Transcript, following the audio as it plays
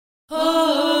La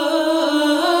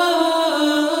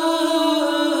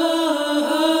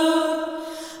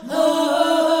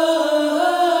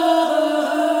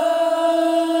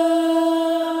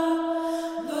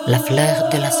fleur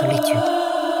de la solitude.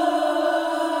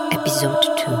 Épisode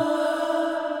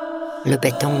 2. Le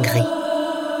béton gris.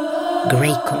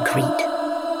 Grey concrete.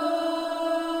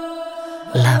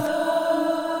 Love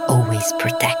always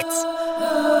protects.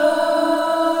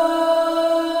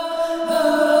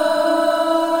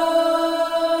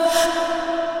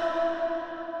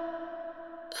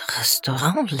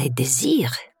 Restaurant Les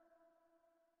Désirs.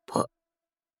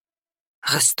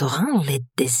 Restaurant Les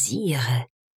Désirs.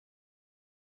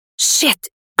 Shit!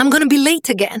 I'm gonna be late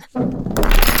again.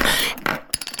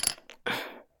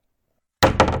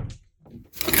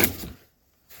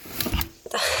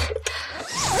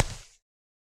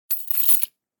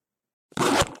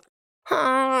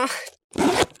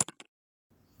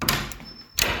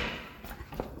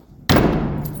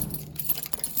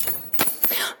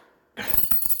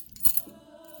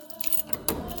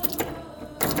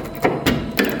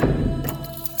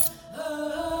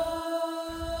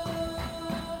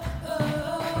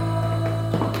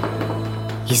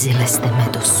 Izile ste me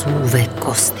do suve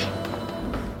kosti.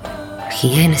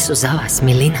 Hijene su za vas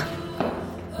milina.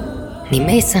 Ni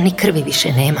mesa ni krvi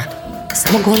više nema.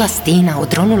 Samo gola stina,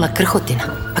 odronula krhotina.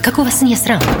 A kako vas nije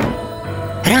sram?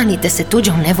 Ranite se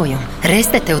tuđom nevojom,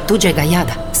 restete od tuđega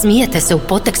jada, smijete se u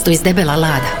potekstu iz debela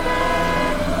lada.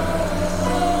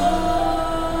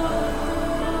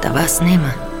 Da vas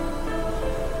nema,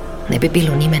 ne bi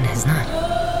bilo ni mene, znam.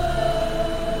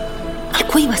 Ali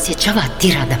koji vas je čava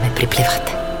tira da me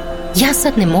priplivate? Ja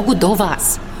sad ne mogu do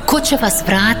vas. Ko će vas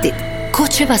vratit? Ko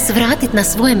će vas vratit na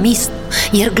svoje mjesto?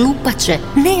 Jer glupače,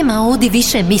 nema ovdje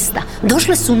više mista.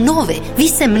 Došle su nove, vi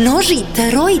se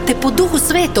množite, rojite po duhu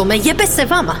svetome, jebe se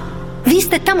vama. Vi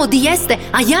ste tamo di jeste,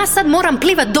 a ja sad moram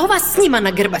plivat do vas s njima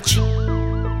na grbači.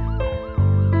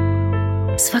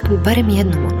 Svak bi barem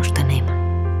jednom ono šta nema.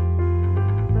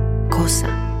 Kosa,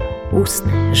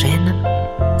 usne, žena,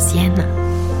 sjena.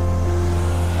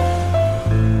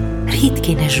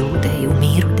 Ritki ne žude i u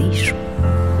miru dišu.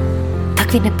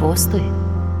 Takvi ne postoje.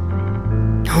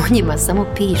 O njima samo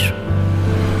pišu.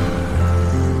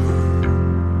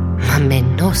 Ma me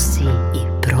nosi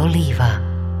i proliva,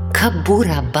 ka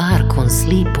bura barkon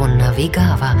slipo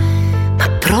navigava.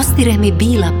 Ma prostire mi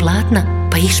bila platna,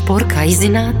 pa ih šporka iz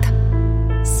inata.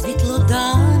 Svitlo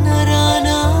dana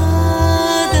rana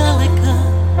daleka.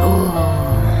 O,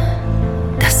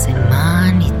 da se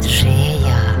manit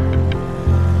želja,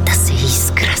 da se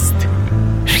iskrast,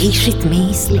 rišit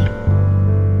misli.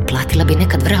 Platila bi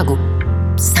nekad vragu,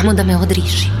 samo da me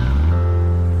odriši.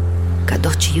 Kad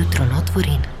oči jutro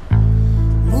otvorim,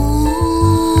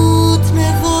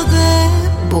 Mutne vode,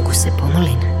 Bogu se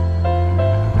pomolin,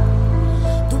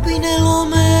 dubine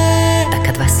lome, da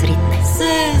kad vas ritne,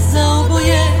 se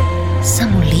zaoboje.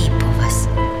 samo lipo vas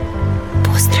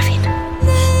pozdravim.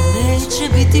 Neće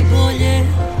biti bolje,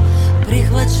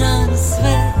 prihvaćam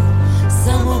sve,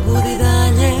 samo budi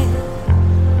dalje.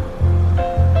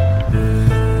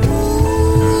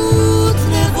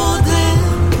 Mutne vode,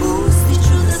 pustit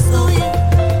ću da stoje,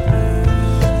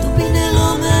 dubine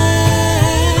lome,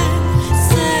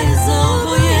 se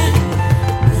zaoboje.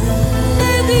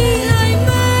 Ne diraj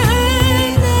me,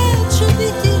 neće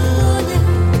biti bolje,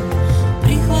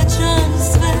 prihvaćam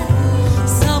sve,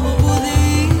 samo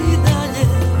budi dalje.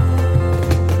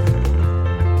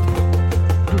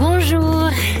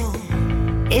 Bonjour.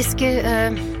 Est-ce que...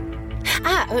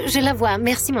 je la vois.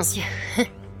 Merci, monsieur.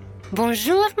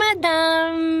 Bonjour,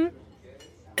 madame.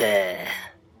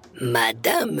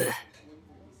 Madame,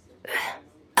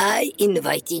 I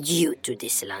invited you to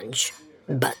this lunch,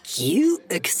 but you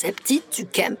accepted to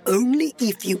come only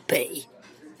if you pay.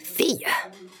 Fia,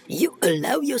 you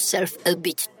allow yourself a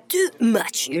bit too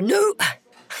much, you know?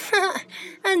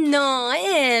 Ah non,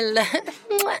 elle.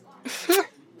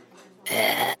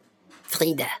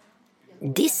 Frida,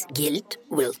 this guilt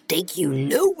will take you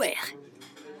nowhere.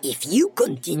 If you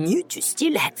continue to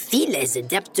still feel as a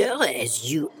debtor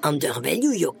as you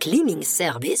undervalue your cleaning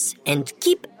service and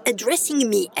keep addressing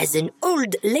me as an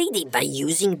old lady by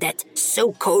using that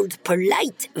so-called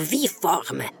polite V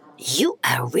form, you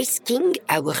are risking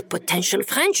our potential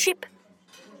friendship.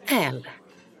 Elle.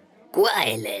 Quoi,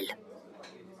 elle?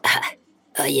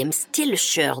 I am still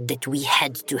sure that we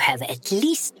had to have at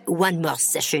least one more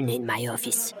session in my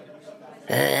office.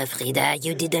 Frida,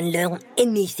 you didn't learn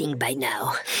anything by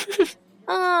now.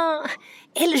 Oh,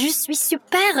 elle, je suis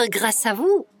super grâce à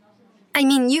vous. I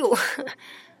mean you.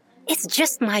 It's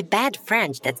just my bad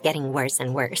French that's getting worse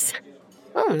and worse.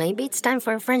 Oh, maybe it's time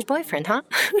for a French boyfriend, huh?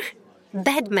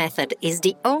 Bad method is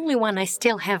the only one I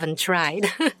still haven't tried.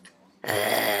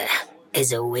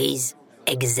 As always,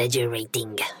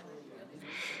 exaggerating.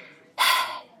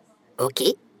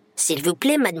 Okay. S'il vous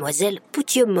plaît, mademoiselle,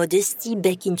 put your modesty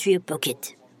back into your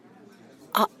pocket.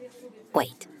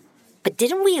 Wait. But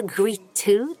didn't we agree,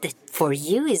 too, that for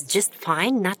you it's just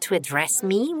fine not to address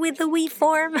me with the we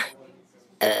form?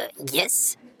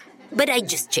 Yes. But I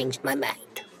just changed my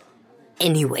mind.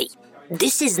 Anyway,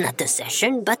 this is not a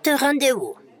session, but a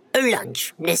rendezvous. A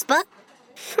lunch, n'est-ce pas?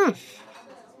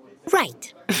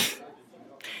 Right.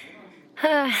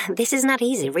 This is not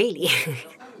easy, really.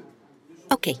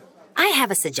 Okay, I have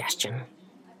a suggestion.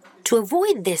 To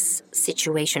avoid this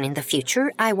situation in the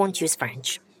future, I won't use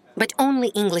French, but only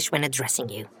English when addressing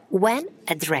you. When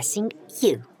addressing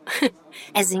you.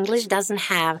 As English doesn't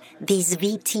have these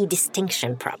VT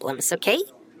distinction problems, okay?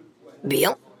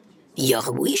 Bien.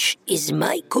 Your wish is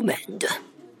my command.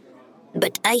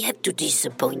 But I have to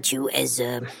disappoint you as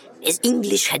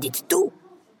English had it too.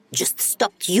 Just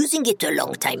stopped using it a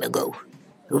long time ago.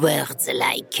 Words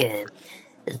like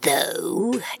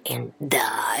thou and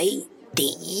thy,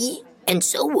 thee, and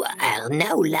so are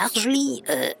now largely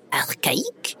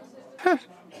archaic.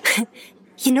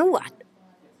 You know what?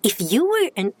 If you were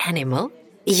an animal,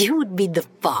 you would be the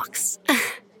fox.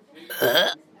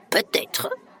 Peut-être.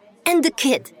 And the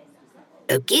kid.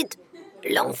 A kid?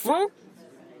 L'enfant?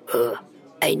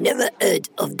 I never heard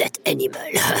of that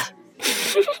animal.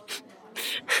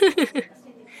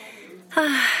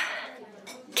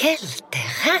 Quelle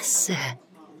terrasse!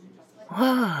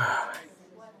 Wow!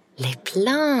 Les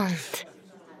plantes!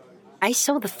 I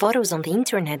saw the photos on the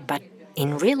internet, but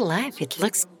in real life it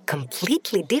looks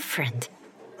completely different.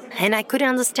 And I couldn't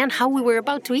understand how we were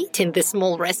about to eat in this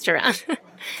small restaurant.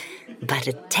 But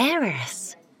a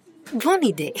terrace! Bonne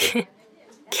idée!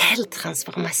 Quelle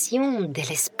transformation de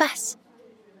l'espace!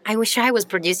 I wish I was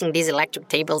producing these electric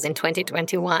tables in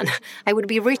 2021. I would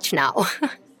be rich now.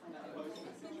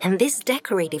 And this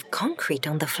decorative concrete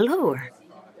on the floor.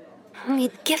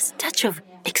 It gives a touch of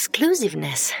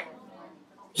exclusiveness.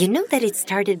 You know that it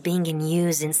started being in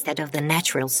use instead of the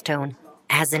natural stone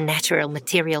as a natural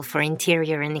material for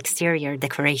interior and exterior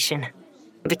decoration.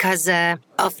 Because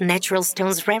of natural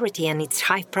stone's rarity and its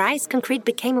high price, concrete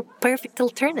became a perfect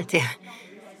alternative.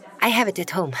 I have it at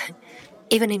home,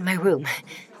 even in my room,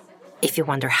 if you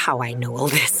wonder how I know all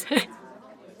this.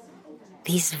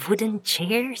 These wooden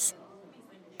chairs,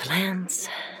 plants.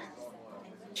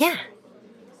 Yeah,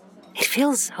 it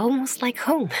feels almost like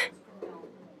home.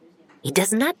 It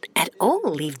does not at all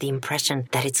leave the impression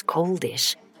that it's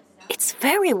coldish. It's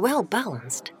very well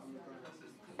balanced.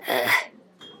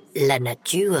 La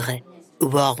nature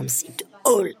warms it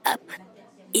all up,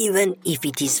 even if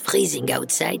it is freezing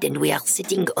outside and we are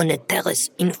sitting on a terrace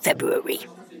in February.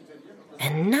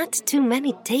 And not too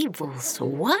many tables,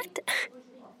 what?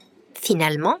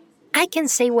 Finalement, I can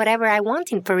say whatever I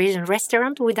want in Parisian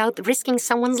restaurant without risking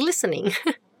someone's listening.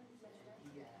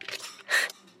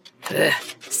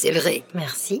 C'est vrai.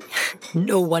 Merci.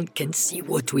 No one can see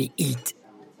what we eat.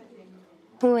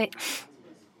 Ouais.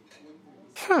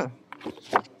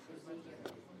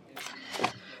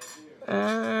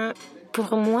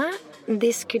 Pour moi,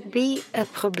 this could be a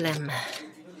problem.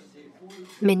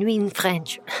 Menu in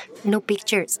French. No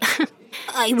pictures.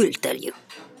 I will tell you.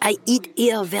 I eat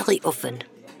here very often.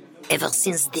 Ever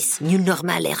since this new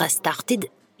normal era started,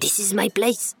 this is my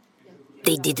place.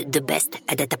 They did the best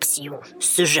adaptation.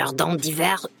 Ce jardin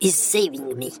d'hiver is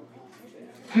saving me.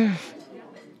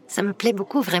 Ça me plaît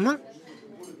beaucoup, vraiment.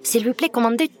 S'il vous plaît,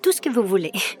 commandez tout ce que vous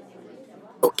voulez.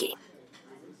 Okay.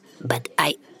 But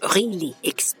I really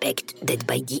expect that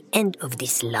by the end of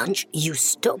this lunch, you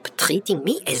stop treating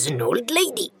me as an old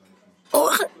lady.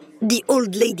 Or the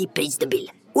old lady pays the bill.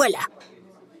 Voila.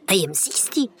 I am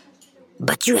 60.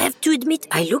 But you have to admit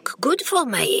I look good for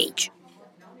my age.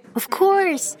 Of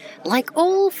course. Like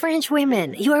all French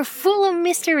women, you are full of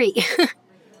mystery.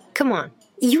 Come on.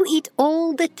 You eat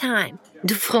all the time.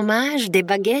 Du fromage, des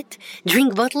baguettes,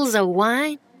 drink bottles of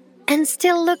wine, and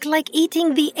still look like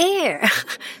eating the air.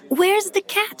 Where's the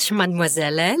catch,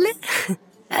 mademoiselle?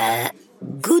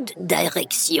 Good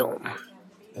direction.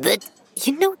 But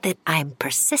you know that I'm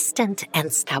persistent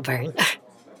and stubborn.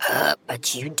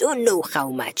 But you don't know how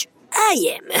much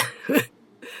I am.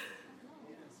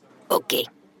 Okay.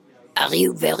 Are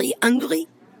you very hungry?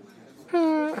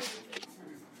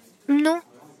 Non,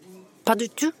 pas du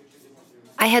tout.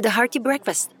 I had a hearty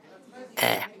breakfast.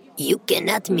 You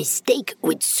cannot mistake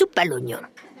with soupe à l'oignon.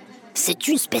 C'est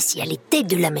une spécialité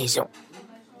de la maison.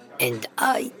 And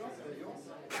I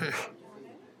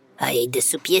ate the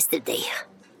soup yesterday.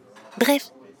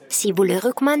 Bref, si vous le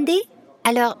recommandez,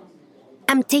 alors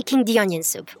I'm taking the onion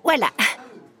soup. Voilà.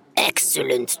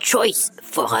 Excellent choice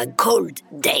for a cold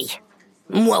day.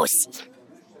 Moi aussi.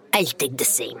 I'll take the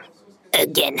same.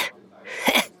 Again.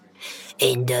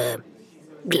 And a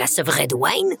glass of red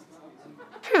wine?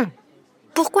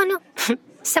 Pourquoi non?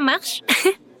 Ça marche.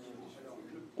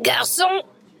 Garçon,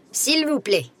 s'il vous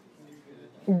plaît.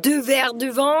 2 verres de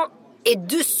vin et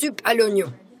 2 soupes à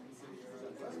l'oignon.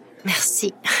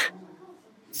 Merci.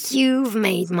 You've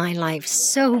made my life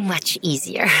so much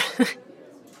easier.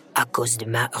 À cause de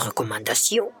ma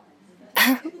recommandation?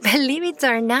 Believe it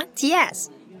or not, yes.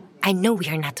 I know we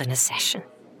are not on a session.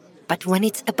 But when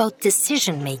it's about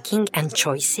decision-making and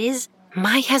choices,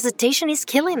 my hesitation is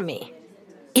killing me.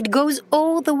 It goes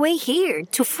all the way here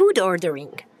to food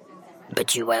ordering.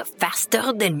 But you are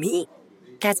faster than me.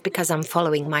 That's because I'm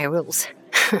following my rules.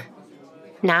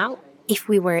 Now, if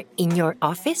we were in your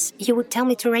office, you would tell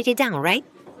me to write it down, right?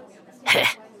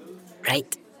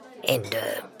 Right. And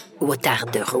what are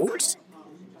the rules?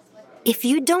 If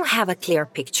you don't have a clear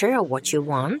picture of what you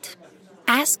want,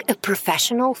 ask a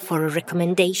professional for a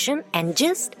recommendation and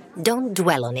just don't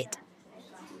dwell on it.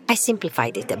 I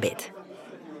simplified it a bit.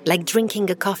 Like drinking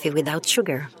a coffee without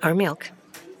sugar or milk.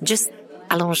 Just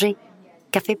allongé,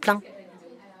 café plein.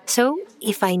 So,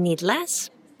 if I need less,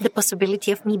 the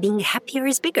possibility of me being happier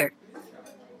is bigger.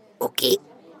 Okay,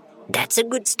 that's a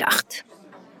good start.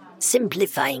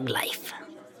 Simplifying life.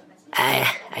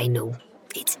 I know.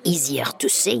 It's easier to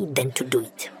say than to do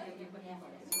it.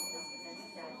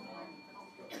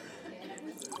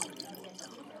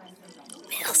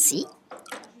 Merci.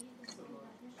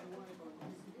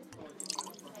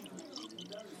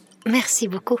 Merci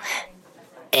beaucoup.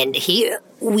 And here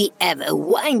we have a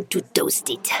wine to toast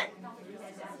it.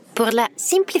 Pour la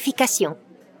simplification,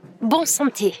 bon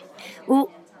santé, ou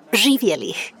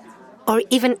živjeli, or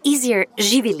even easier,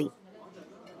 živili.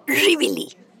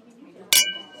 Živili.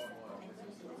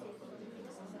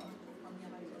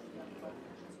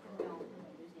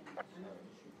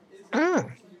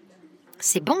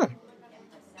 C'est bon.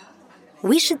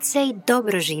 We should say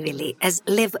dobro živjeli as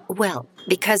live well,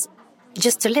 because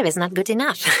just to live is not good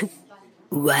enough.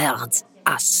 Words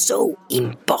are so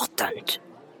important.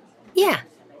 Yeah,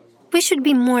 we should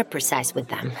be more precise with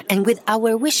them, and with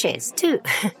our wishes, too.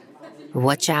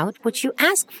 Watch out what you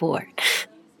ask for.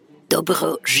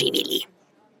 Dobro živili.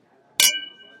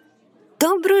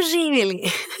 Dobro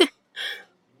živjeli.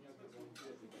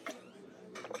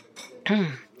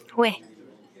 Ouais.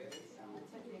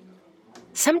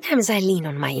 Sometimes I lean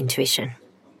on my intuition.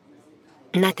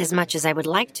 Not as much as I would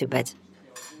like to, but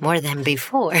more than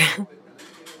before.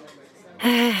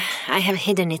 I have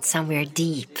hidden it somewhere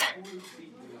deep.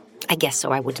 I guess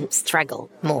so I wouldn't struggle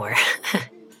more.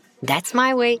 That's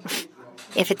my way.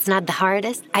 If it's not the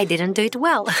hardest, I didn't do it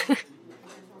well.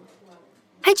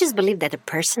 I just believe that the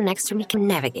person next to me can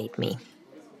navigate me.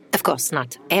 Of course,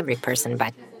 not every person,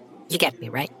 but you get me,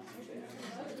 right?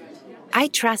 I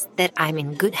trust that I'm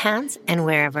in good hands, and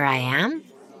wherever I am,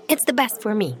 it's the best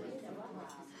for me.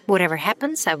 Whatever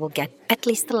happens, I will get at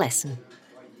least a lesson.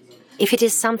 If it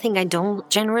is something I don't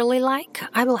generally like,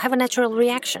 I will have a natural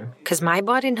reaction, because my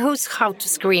body knows how to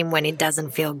scream when it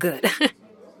doesn't feel good.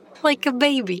 Like a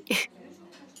baby.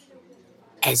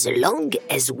 As long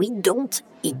as we don't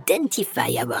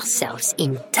identify ourselves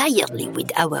entirely with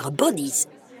our bodies,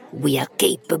 we are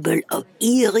capable of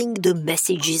hearing the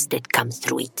messages that come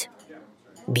through it.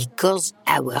 Because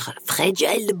our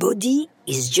fragile body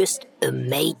is just a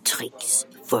matrix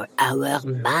for our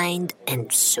mind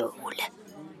and soul.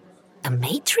 A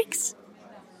matrix?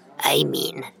 I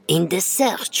mean, in the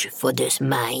search for this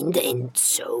mind and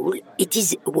soul, it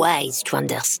is wise to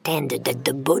understand that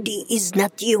the body is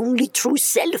not the only true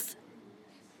self.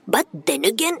 But then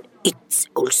again, it's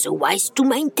also wise to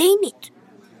maintain it.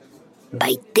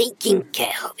 By taking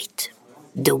care of it,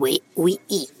 the way we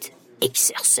eat,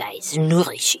 exercise,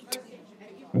 nourish it.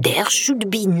 There should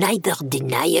be neither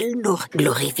denial nor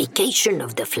glorification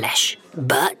of the flesh,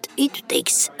 but it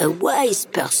takes a wise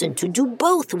person to do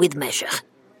both with measure,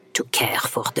 to care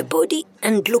for the body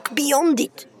and look beyond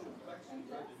it.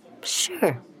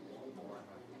 Sure.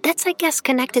 That's, I guess,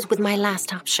 connected with my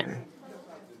last option.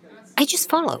 I just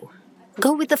follow.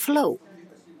 Go with the flow.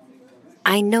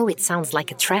 I know it sounds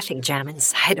like a traffic jam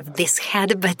inside of this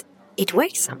head, but it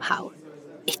works somehow.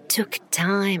 It took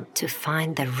time to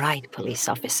find the right police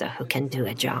officer who can do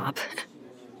a job.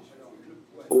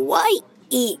 Why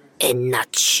he and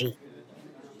not she?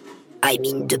 I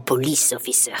mean the police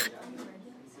officer.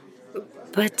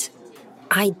 But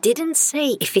I didn't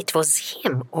say if it was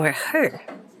him or her.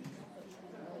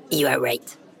 You are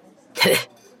right.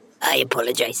 I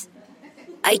apologize.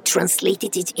 I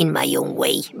translated it in my own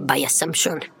way, by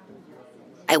assumption.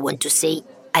 I want to say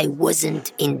I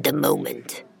wasn't in the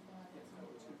moment.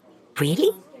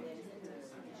 Really?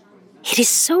 It is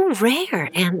so rare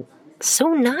and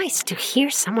so nice to hear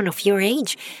someone of your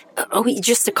age, it's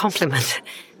just a compliment,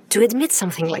 to admit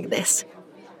something like this.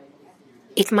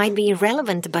 It might be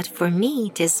irrelevant, but for me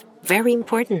it is very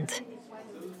important.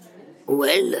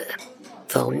 Well,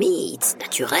 for me it's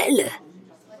natural,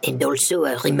 and also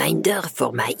a reminder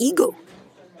for my ego.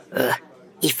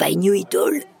 If I knew it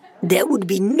all, there would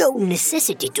be no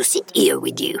necessity to sit here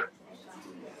with you.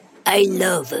 I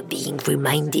love being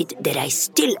reminded that I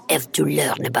still have to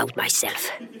learn about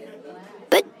myself.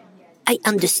 But I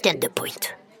understand the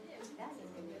point.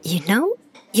 You know,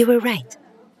 you were right.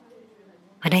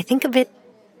 When I think of it,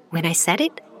 when I said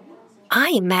it, I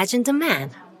imagined a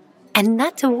man, and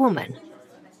not a woman.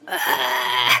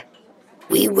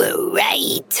 We were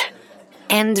right.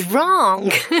 And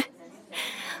wrong.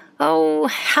 Oh,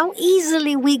 how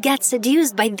easily we get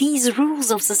seduced by these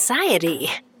rules of society.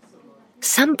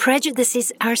 Some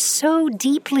prejudices are so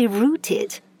deeply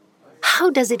rooted. How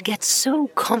does it get so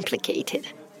complicated?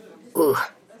 Oh,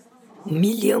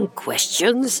 million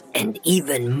questions and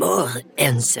even more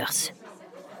answers.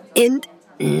 And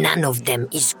none of them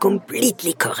is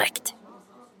completely correct.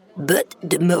 But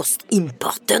the most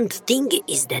important thing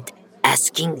is that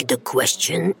asking the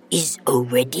question is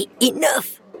already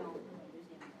enough.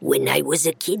 When I was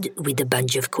a kid with a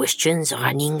bunch of questions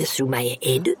running through my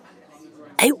head,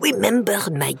 I remember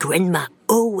my grandma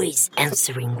always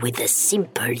answering with a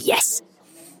simple yes.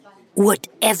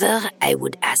 Whatever I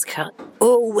would ask her,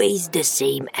 always the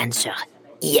same answer,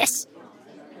 yes.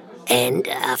 And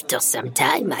after some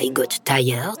time, I got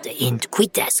tired and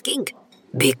quit asking,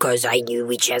 because I knew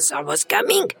which answer was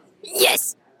coming,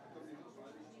 yes.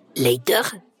 Later,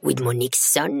 with Monique's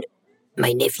son,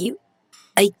 my nephew,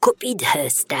 I copied her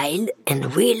style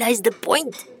and realized the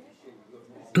point.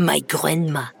 My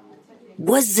grandma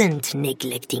wasn't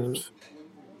neglecting me.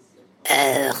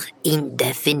 Her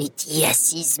indefinite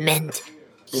yeses meant,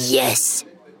 yes,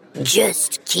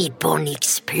 just keep on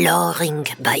exploring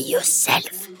by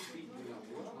yourself.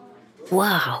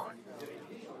 Wow.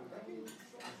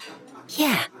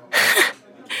 Yeah.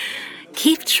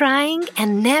 Keep trying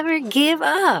and never give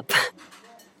up.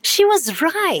 She was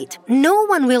right. No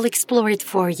one will explore it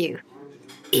for you.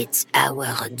 It's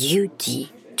our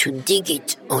duty to dig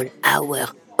it on our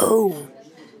own.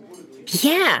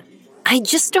 Yeah, I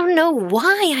just don't know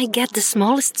why I get the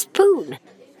smallest spoon.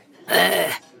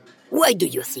 Why do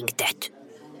you think that?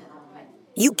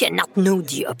 You cannot know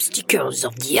the obstacles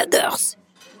of the others.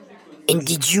 And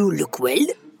did you look well?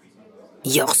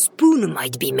 Your spoon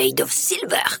might be made of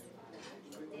silver.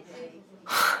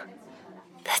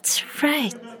 That's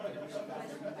right.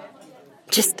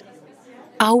 Just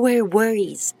our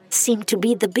worries seem to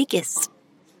be the biggest.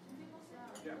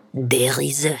 There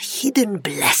is a hidden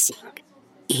blessing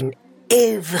in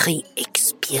every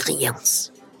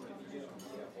experience.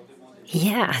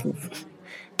 Yeah,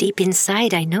 deep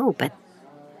inside I know, but...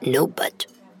 No, but.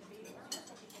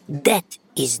 That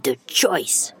is the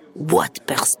choice. What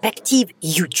perspective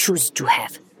you choose to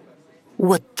have.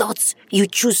 What thoughts you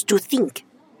choose to think.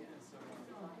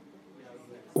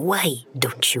 Why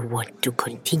don't you want to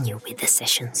continue with the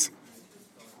sessions?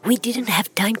 We didn't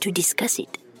have time to discuss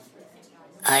it.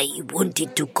 I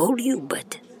wanted to call you,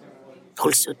 but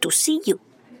also to see you.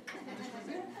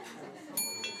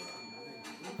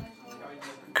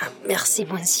 Merci,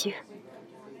 monsieur.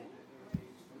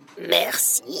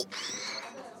 Merci.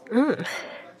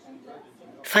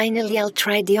 Finally, I'll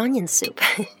try the onion soup.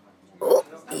 Oh,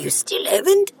 you still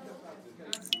haven't?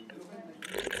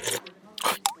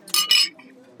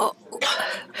 Oh,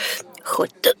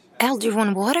 Hot. Al, do you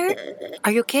want water?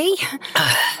 Are you okay?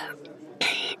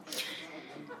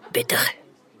 Better.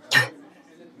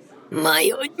 My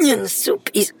onion soup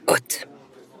is hot.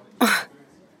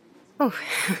 Oh,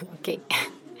 okay.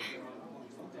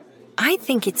 I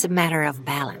think it's a matter of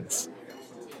balance.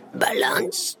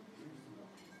 Balance?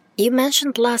 You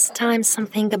mentioned last time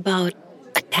something about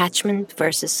attachment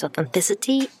versus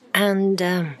authenticity, and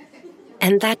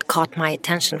that caught my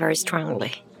attention very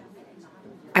strongly.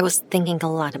 I was thinking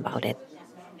a lot about it.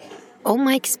 All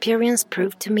my experience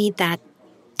proved to me that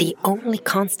the only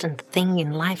constant thing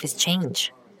in life is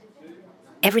change.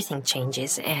 Everything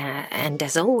changes, and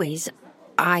as always,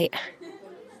 I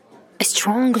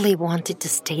strongly wanted to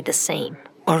stay the same,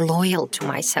 or loyal to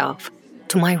myself,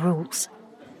 to my rules,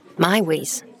 my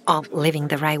ways of living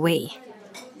the right way.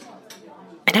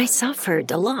 And I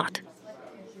suffered a lot,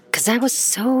 because I was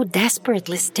so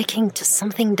desperately sticking to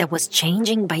something that was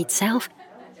changing by itself,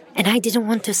 and I didn't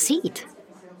want to see it.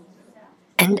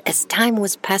 And as time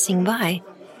was passing by,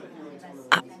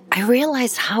 I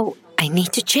realized how I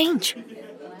need to change.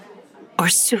 Or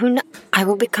soon I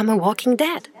will become a walking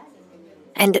dead.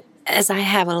 And as I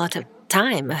have a lot of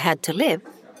time ahead to live,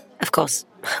 of course,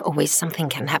 always something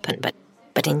can happen,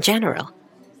 but in general,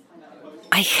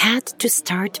 I had to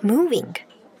start moving.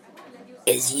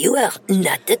 As you are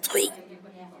not a tree.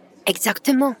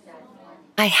 Exactement.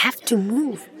 I have to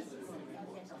move.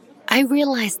 I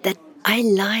realized that I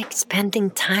like spending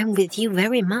time with you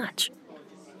very much.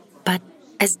 But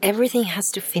as everything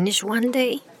has to finish one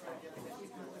day,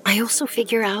 I also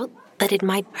figure out that it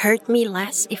might hurt me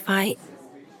less if I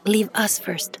leave us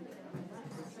first.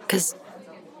 Because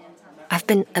I've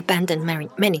been abandoned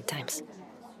many times.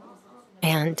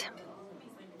 And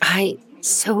I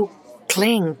so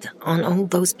clinged on all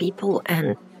those people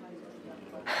and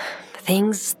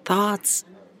things, thoughts.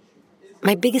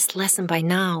 My biggest lesson by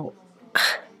now,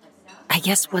 I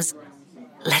guess, was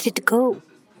let it go.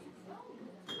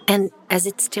 And as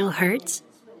it still hurts,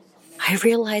 I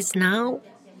realize now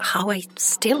how I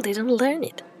still didn't learn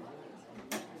it.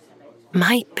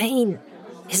 My pain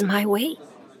is my way.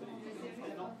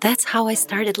 That's how I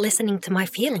started listening to my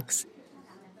feelings.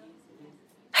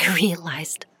 I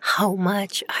realized how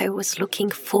much I was looking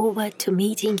forward to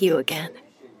meeting you again.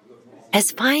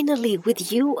 As finally,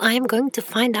 with you, I am going to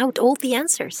find out all the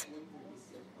answers.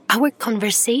 Our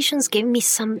conversations gave me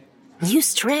some new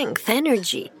strength,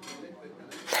 energy.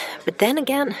 But then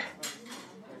again,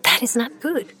 that is not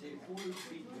good.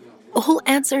 All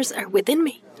answers are within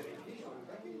me.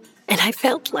 And I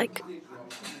felt like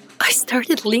I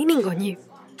started leaning on you,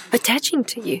 attaching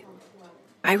to you.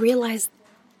 I realized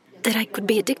that I could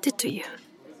be addicted to you.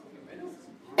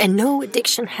 And no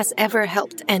addiction has ever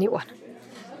helped anyone.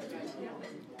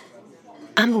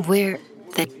 I'm aware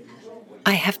that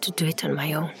I have to do it on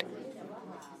my own.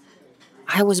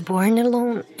 I was born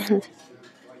alone and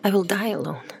I will die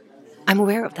alone. I'm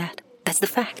aware of that. That's the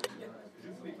fact.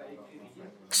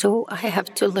 So I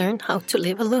have to learn how to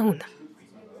live alone.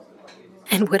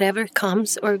 And whatever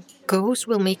comes or goes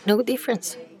will make no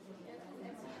difference.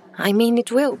 I mean, it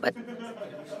will, but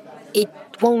it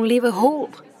won't leave a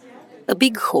hole. A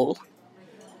big hole.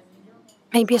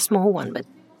 Maybe a small one, but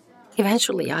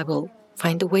eventually I will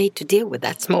find a way to deal with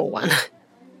that small one.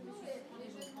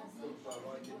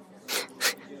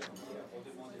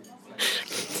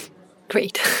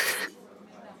 Great.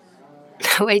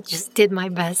 Now I just did my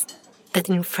best that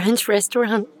in a French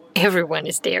restaurant, everyone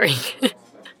is staring.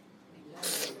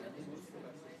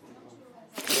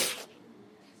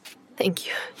 Thank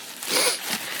you.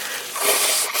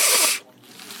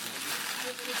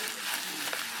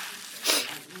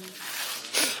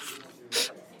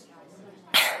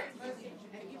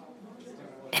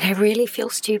 And I really feel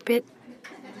stupid.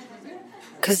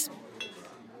 Because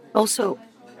also,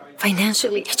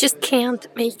 financially, I just can't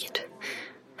make it.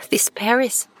 This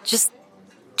Paris, just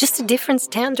a different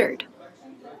standard.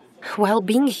 While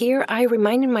being here, I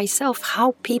reminded myself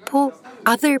how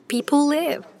other people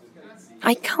live.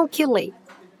 I calculate,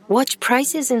 watch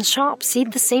prices in shops,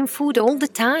 eat the same food all the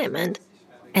time, and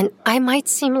I might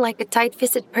seem like a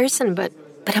tight-fisted person, but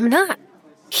I'm not.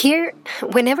 Here,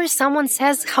 whenever someone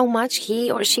says how much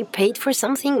he or she paid for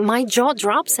something, my jaw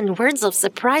drops and words of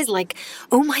surprise like,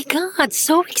 "Oh my God,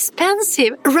 so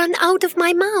expensive," run out of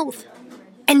my mouth.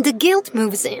 And the guilt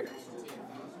moves in.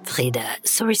 Frida,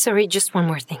 sorry, just one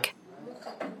more thing.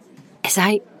 As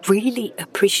I really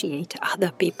appreciate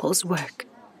other people's work,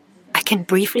 I can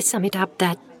briefly sum it up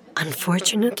that,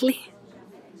 unfortunately,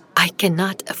 I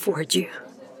cannot afford you.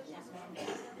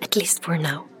 At least for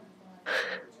now.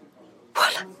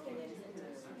 Voila.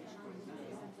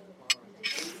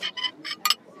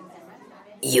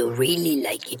 You really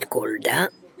like it cold, huh?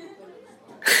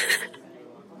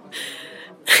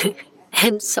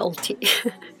 And salty.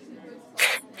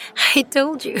 I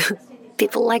told you,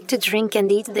 people like to drink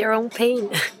and eat their own pain.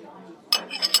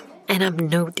 And I'm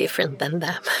no different than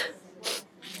them.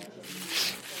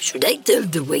 Should I tell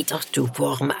the waiter to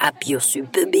warm up your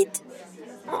soup a bit?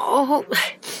 Oh,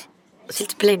 s'il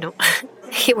te plaît, no.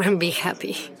 He wouldn't be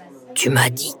happy. Tu m'as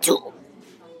dit tout.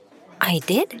 I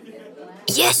did?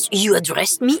 Yes, you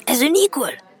addressed me as an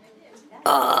equal.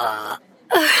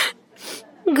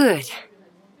 Good.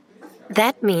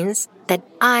 That means that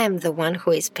I am the one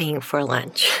who is paying for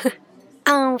lunch.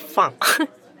 Enfin.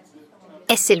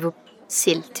 Et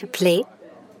s'il te plaît,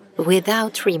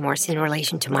 without remorse in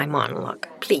relation to my monologue,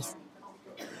 please.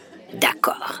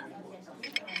 D'accord.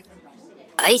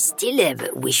 I still have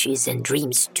wishes and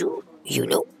dreams too, you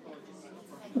know.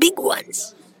 Big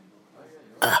ones.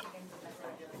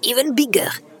 Even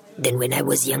bigger than when I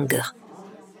was younger.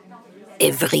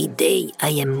 Every day I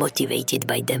am motivated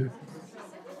by them.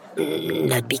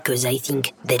 Not because I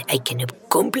think that I can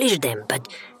accomplish them, but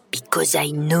because I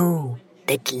know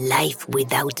that life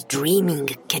without dreaming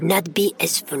cannot be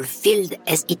as fulfilled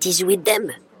as it is with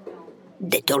them.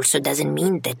 That also doesn't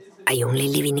mean that I only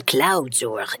live in clouds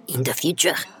or in the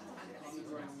future.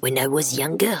 When I was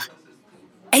younger,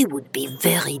 I would be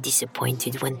very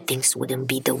disappointed when things wouldn't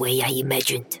be the way I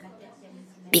imagined.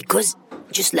 Because,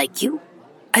 just like you,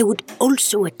 I would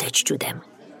also attach to them.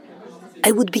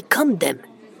 I would become them,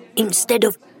 instead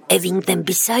of having them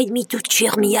beside me to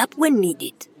cheer me up when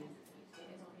needed.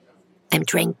 I'm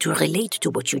trying to relate to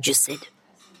what you just said.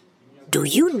 Do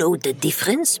you know the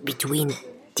difference between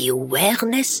the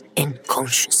awareness and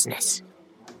consciousness?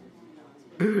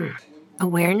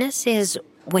 Awareness is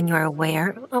when you're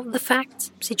aware of the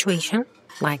fact, situation,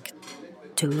 like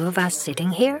two of us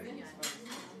sitting here,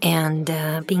 and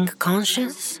being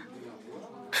conscious.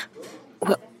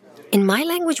 Well, in my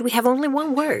language, we have only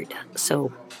one word,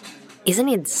 so isn't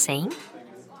it the same?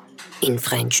 In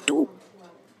French too.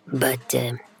 But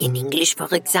in English,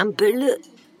 for example,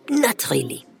 not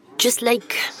really. Just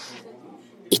like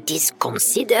it is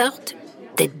considered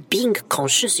that being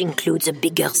conscious includes a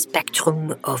bigger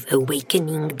spectrum of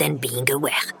awakening than being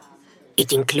aware.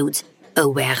 It includes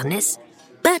awareness,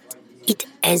 but it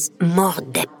has more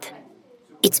depth.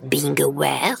 It's being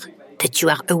aware that you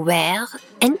are aware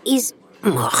and is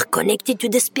more connected to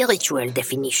the spiritual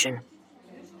definition.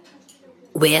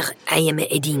 Where I am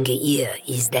heading here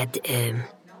is that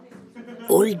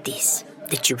all this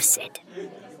that you said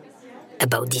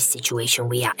about this situation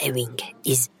we are having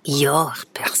is your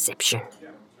perception.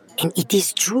 And it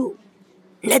is true,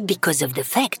 not because of the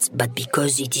facts, but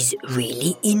because it is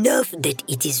really enough that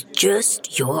it is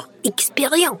just your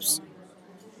experience.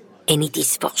 And it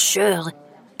is for sure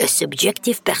a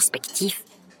subjective perspective,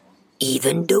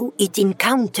 even though it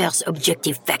encounters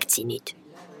objective facts in it.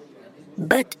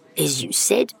 But as you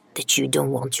said, that you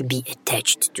don't want to be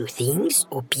attached to things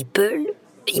or people,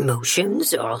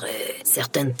 emotions or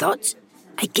certain thoughts,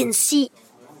 I can see.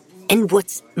 And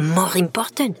what's more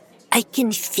important, I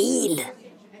can feel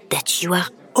that you are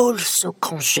also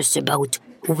conscious about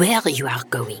where you are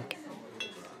going.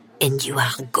 And you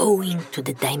are going to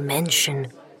the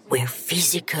dimension where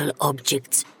physical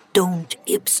objects don't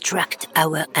obstruct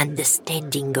our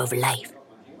understanding of life,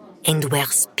 and where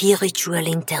spiritual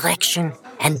interaction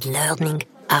and learning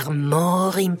are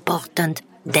more important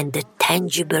than the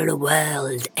tangible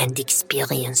world and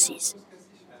experiences.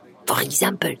 For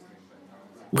example,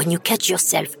 when you catch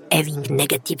yourself having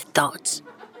negative thoughts,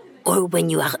 or when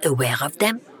you are aware of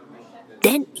them,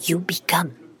 then you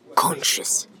become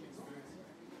conscious.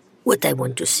 What I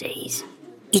want to say is,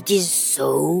 it is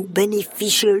so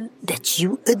beneficial that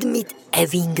you admit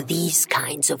having these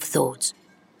kinds of thoughts.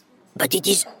 But it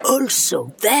is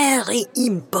also very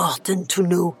important to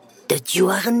know that you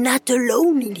are not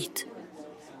alone in it.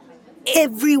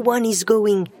 Everyone is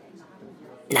going,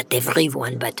 not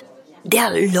everyone, but there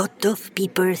are a lot of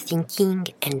people thinking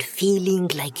and feeling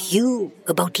like you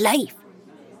about life,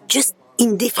 just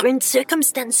in different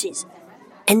circumstances.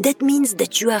 And that means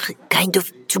that you are kind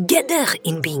of together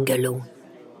in being alone.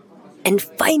 And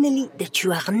finally, that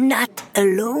you are not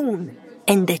alone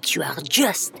and that you are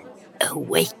just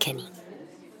awakening.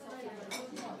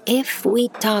 If we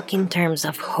talk in terms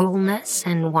of wholeness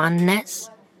and oneness,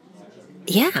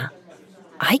 yeah,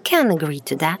 I can agree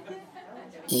to that.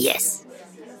 Yes,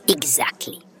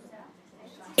 exactly.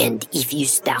 And if you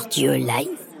start your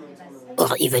life,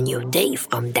 or even your day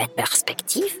from that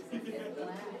perspective,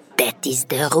 that is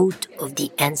the root of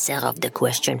the answer of the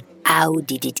question, how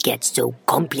did it get so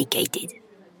complicated?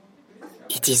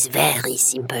 It is very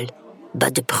simple,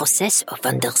 but the process of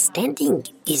understanding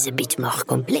is a bit more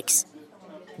complex,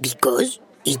 because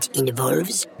it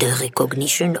involves the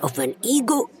recognition of an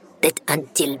ego that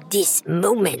until this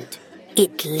moment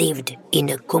it lived in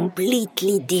a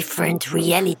completely different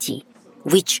reality,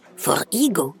 which for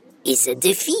ego is a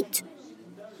defeat.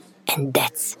 And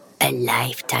that's a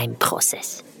lifetime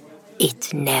process.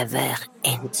 It never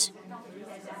ends.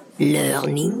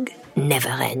 Learning never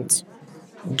ends.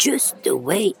 Just the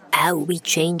way how we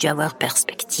change our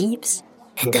perspectives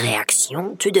and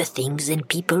reaction to the things and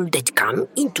people that come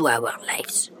into our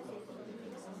lives.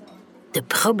 The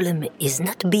problem is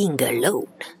not being alone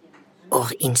or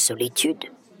in solitude,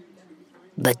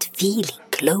 but feeling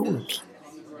lonely.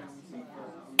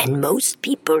 And most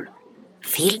people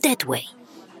feel that way.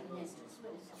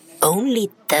 Only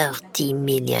 30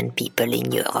 million people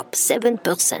in Europe,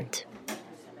 7%.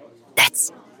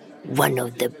 That's one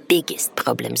of the biggest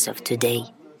problems of today,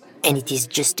 and it is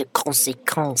just a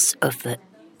consequence of a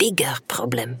bigger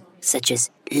problem such as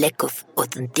lack of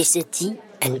authenticity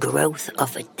and growth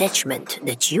of attachment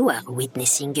that you are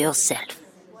witnessing yourself.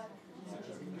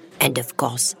 And of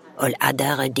course, all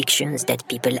other addictions that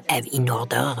people have in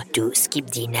order to skip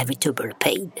the inevitable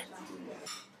pain.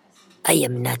 I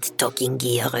am not talking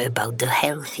here about the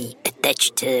healthy,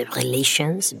 attached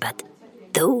relations, but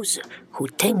those who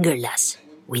tangle us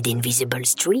with invisible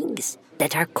strings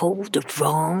that are called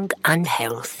wrong,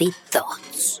 unhealthy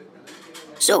thoughts.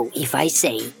 So, if I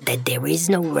say that there is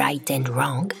no right and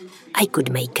wrong, I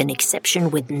could make an exception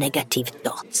with negative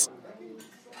thoughts.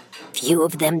 Few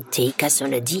of them take us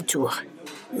on a detour.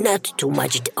 Not too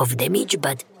much of damage,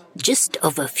 but just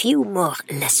of a few more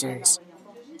lessons.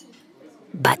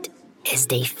 But as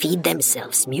they feed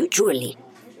themselves mutually,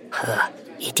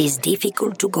 it is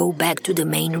difficult to go back to the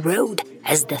main road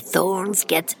as the thorns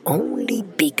get only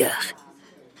bigger.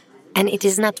 And it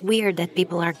is not weird that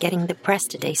people are getting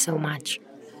depressed today so much.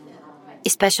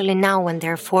 Especially now when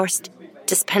they're forced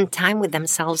to spend time with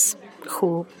themselves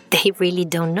who they really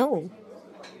don't know.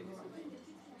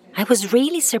 I was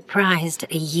really surprised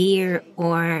a year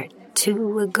or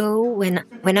two ago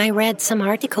when I read some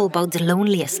article about the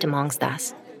loneliest amongst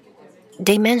us.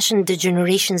 They mentioned the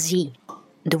Generation Z,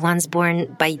 the ones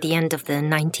born by the end of the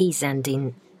 90s and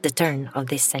in the turn of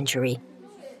this century.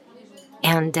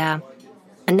 And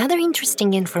another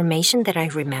interesting information that I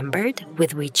remembered,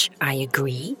 with which I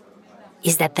agree,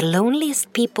 is that the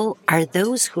loneliest people are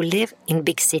those who live in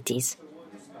big cities.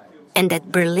 And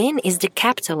that Berlin is the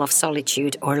capital of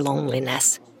solitude or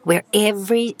loneliness, where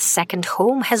every second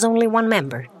home has only one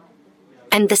member.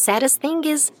 And the saddest thing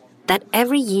is that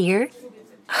every year,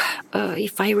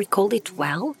 if I recall it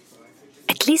well,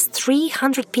 at least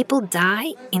 300 people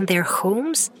die in their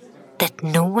homes that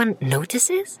no one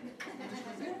notices.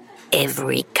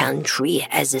 Every country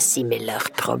has a similar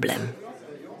problem.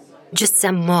 Just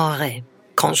some more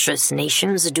conscious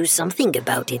nations do something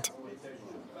about it.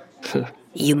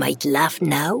 You might laugh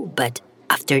now, but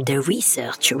after the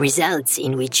research results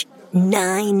in which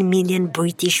 9 million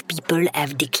British people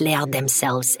have declared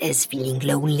themselves as feeling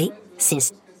lonely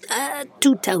since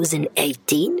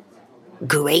 2018,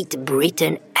 Great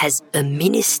Britain has a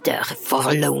minister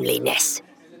for loneliness.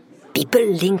 People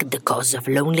link the cause of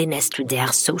loneliness to their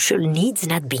social needs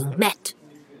not being met.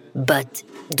 But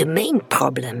the main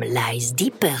problem lies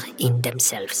deeper in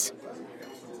themselves.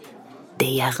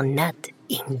 They are not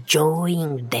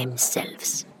enjoying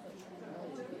themselves.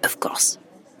 Of course,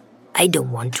 I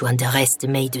don't want to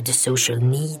underestimate the social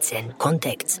needs and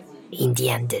contacts. In the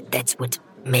end, that's what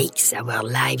makes our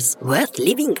lives worth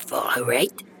living for,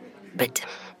 right? But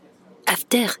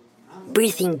after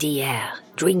breathing the air,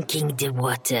 drinking the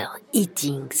water,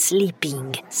 eating,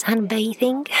 sleeping,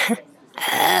 sunbathing,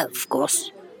 of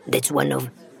course, that's one of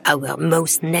our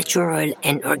most natural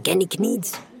and organic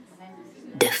needs.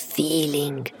 The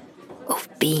feeling of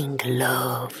being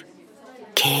loved,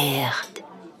 cared,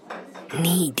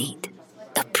 needed,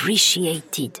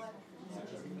 appreciated,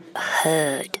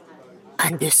 heard,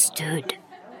 understood.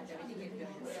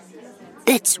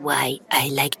 That's why I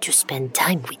like to spend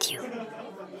time with you.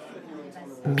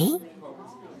 Me?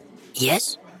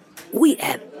 Yes, we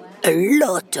have a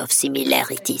lot of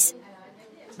similarities.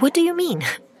 What do you mean?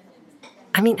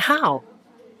 I mean, how?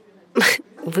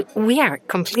 We are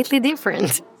completely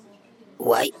different.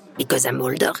 Why? Because I'm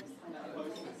older?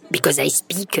 Because I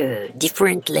speak a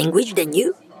different language than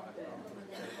you?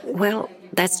 Well,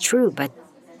 that's true, but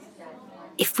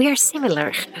if we are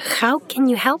similar, how can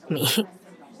you help me?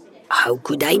 How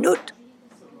could I not?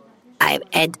 I've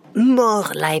had more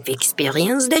life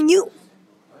experience than you.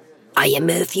 I am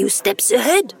a few steps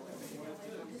ahead.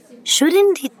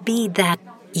 Shouldn't it be that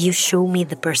you show me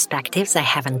the perspectives I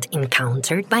haven't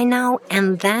encountered by now,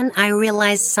 and then I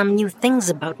realize some new things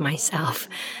about myself?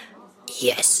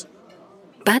 Yes.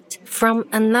 But from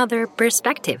another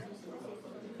perspective.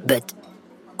 But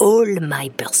all my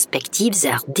perspectives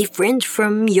are different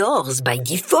from yours by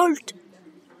default.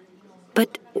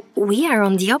 But we are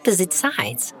on the opposite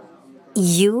sides.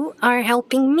 You are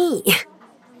helping me.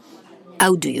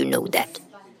 How do you know that?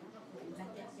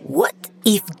 What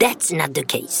if that's not the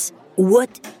case?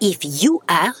 What if you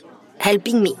are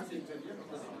helping me?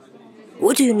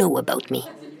 What do you know about me?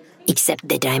 Except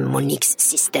that I'm Monique's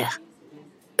sister.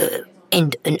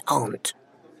 And an aunt.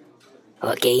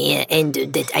 Okay, and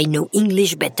that I know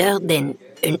English better than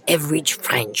an average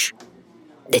French.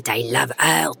 That I love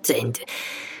art and...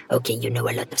 Okay, you know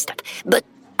a lot of stuff. But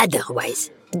otherwise,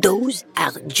 those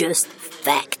are just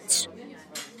facts.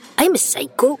 I'm a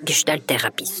psycho-gestalt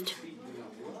therapist.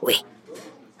 Wait,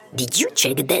 did you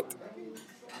check that?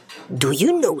 Do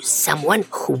you know someone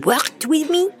who worked with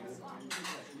me?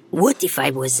 What if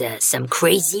I was some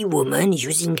crazy woman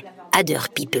using other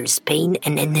people's pain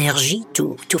and energy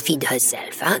to feed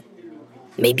herself, huh?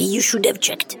 Maybe you should have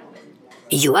checked.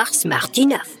 You are smart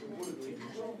enough.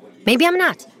 Maybe I'm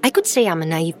not. I could say I'm a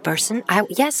naive person.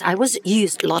 Yes, I was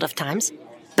used a lot of times,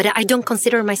 but I don't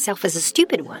consider myself as a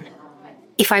stupid one.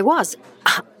 If I was,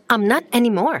 I'm not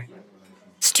anymore.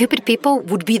 Stupid people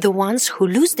would be the ones who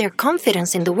lose their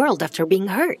confidence in the world after being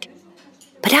hurt.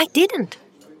 But I didn't.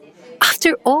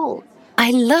 After all, I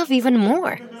love even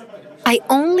more. I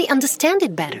only understand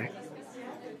it better.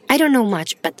 I don't know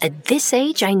much, but at this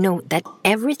age, I know that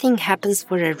everything happens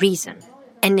for a reason.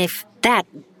 And if that,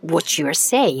 what you're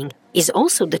saying, is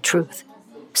also the truth.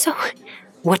 So,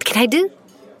 what can I do?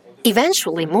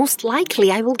 Eventually, most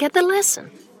likely, I will get the lesson.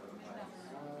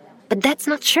 But that's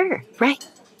not sure, right?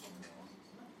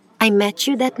 I met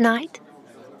you that night,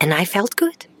 and I felt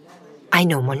good. I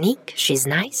know Monique, she's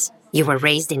nice. You were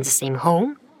raised in the same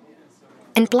home.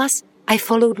 And plus, I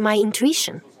followed my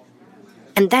intuition.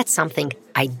 And that's something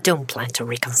I don't plan to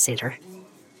reconsider.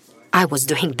 I was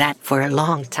doing that for a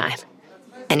long time,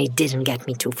 and it didn't get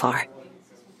me too far.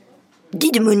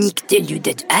 Did Monique tell you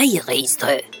that I raised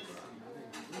her?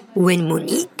 When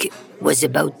Monique was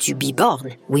about to be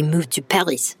born, we moved to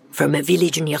Paris from a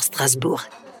village near Strasbourg,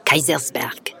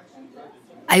 Kaisersberg.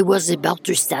 I was about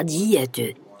to study at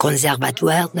the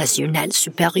Conservatoire National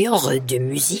Supérieur de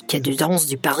Musique et de Danse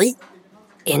de Paris,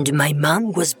 and my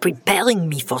mom was preparing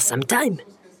me for some time.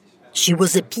 She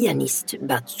was a pianist,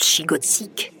 but she got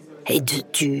sick, had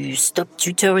to stop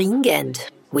tutoring, and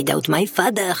without my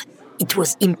father, it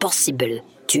was impossible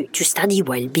to study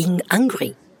while being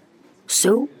hungry.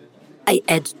 So, I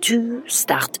had to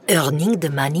start earning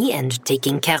the money and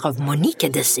taking care of Monique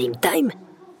at the same time.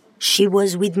 She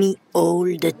was with me all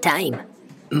the time.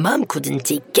 Mom couldn't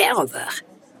take care of her.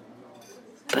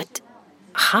 But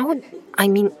how,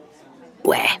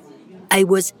 Well, I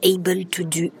was able to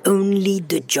do only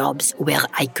the jobs where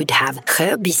I could have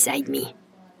her beside me.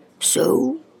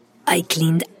 So, I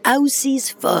cleaned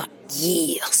houses for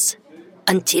years,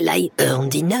 until I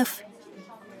earned enough.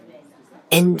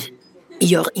 And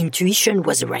your intuition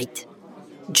was right.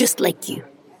 Just like you.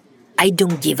 I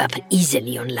don't give up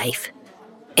easily on life.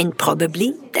 And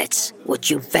probably that's what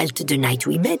you felt the night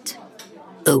we met.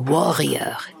 A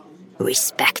warrior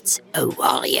respects a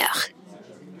warrior.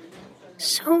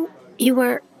 So, you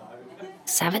were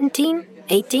 17,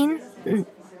 18?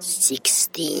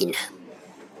 16.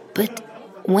 But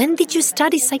when did you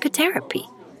study psychotherapy?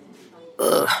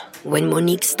 When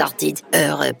Monique started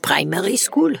her primary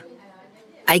school.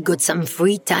 I got some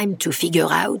free time to figure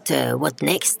out what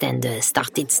next and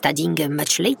started studying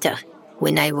much later,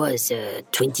 when I was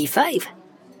 25.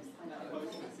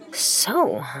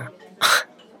 So,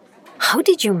 how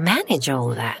did you manage all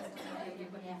that?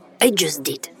 I just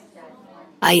did.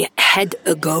 I had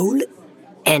a goal,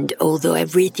 and although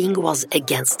everything was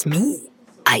against me,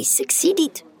 I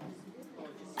succeeded.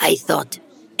 I thought,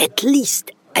 at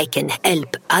least I can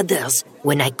help others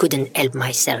when I couldn't help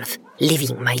myself,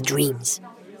 living my dreams.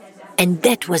 And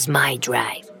that was my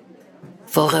drive.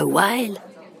 For a while,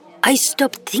 I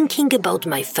stopped thinking about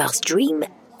my first dream,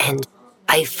 and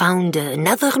I found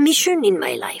another mission in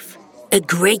my life, a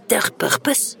greater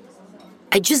purpose.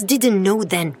 I just didn't know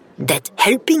then that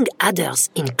helping others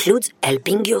includes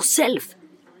helping yourself.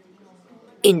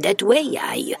 In that way,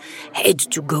 I had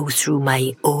to go through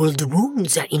my old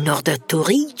wounds in order to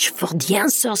reach for the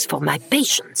answers for my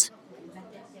patients.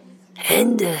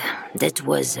 And that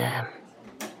was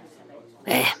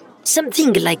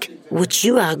something like what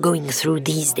you are going through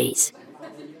these days.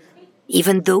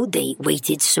 Even though they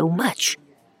waited so much,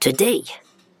 today,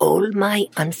 all my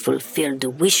unfulfilled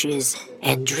wishes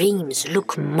and dreams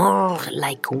look more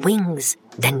like wings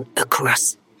than a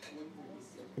cross.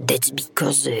 That's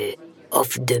because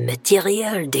of the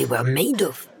material they were made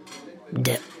of,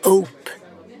 the hope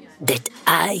that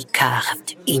I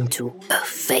carved into a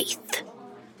faith.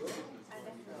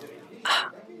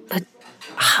 But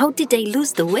how did they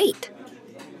lose the weight?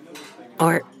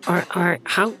 Or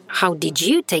how did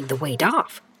you take the weight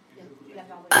off?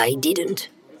 I didn't.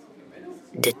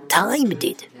 The time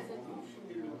did.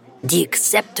 The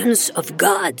acceptance of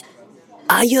God,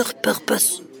 higher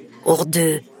purpose, or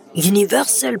the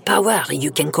universal power,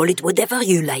 you can call it whatever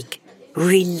you like,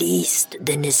 released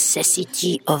the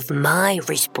necessity of my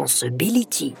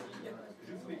responsibility.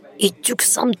 It took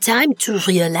some time to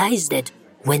realize that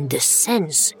when the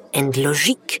sense and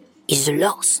logic is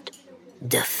lost,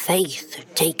 the faith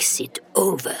takes it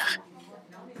over.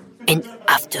 And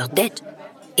after that,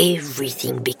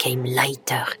 everything became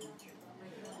lighter.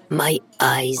 My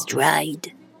eyes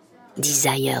dried,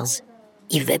 desires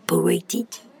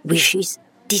evaporated, wishes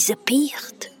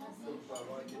disappeared.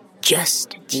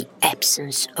 Just the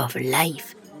absence of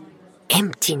life,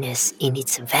 emptiness in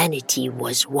its vanity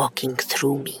was walking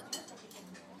through me.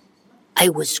 I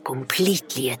was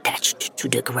completely attached to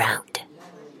the ground.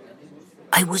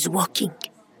 I was walking,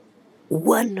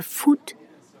 one foot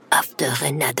after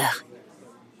another,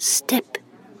 step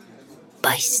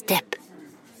by step,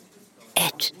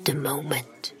 at the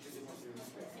moment.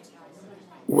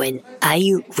 When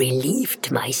I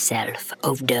relieved myself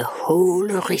of the whole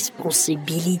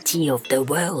responsibility of the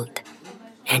world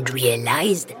and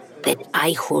realized that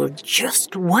I hold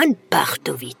just one part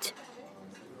of it,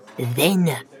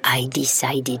 then I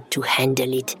decided to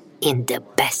handle it in the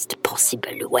best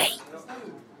possible way.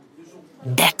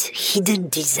 That hidden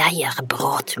desire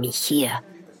brought me here.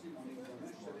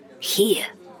 Here,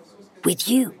 with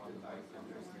you.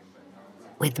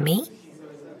 With me?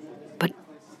 But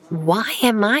why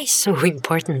am I so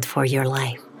important for your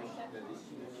life?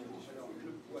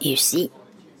 You see,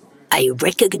 I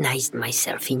recognized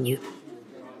myself in you.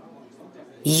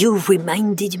 You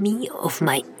reminded me of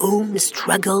my own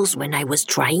struggles when I was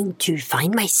trying to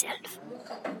find myself.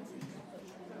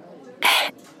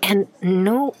 And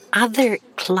no other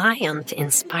client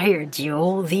inspired you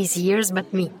all these years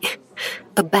but me,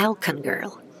 a Balkan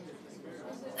girl.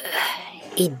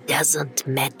 It doesn't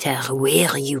matter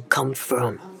where you come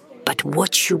from, but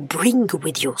what you bring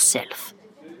with yourself.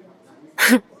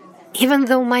 Even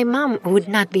though my mom would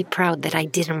not be proud that I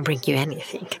didn't bring you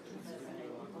anything.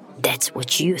 That's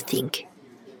what you think.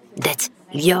 That's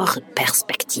your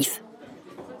perspective.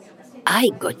 I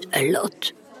got a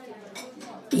lot.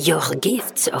 Your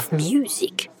gifts of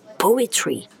music,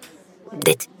 poetry,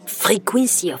 that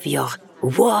frequency of your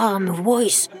warm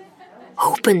voice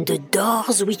opened the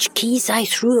doors which keys I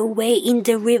threw away in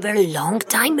the river a long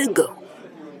time ago.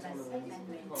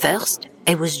 First,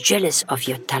 I was jealous of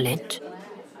your talent,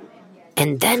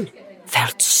 and then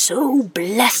felt so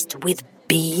blessed with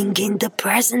being in the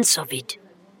presence of it.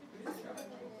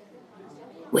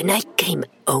 When I came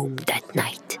home that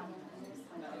night,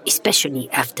 especially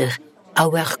after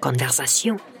our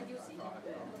conversation,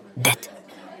 that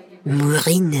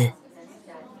murine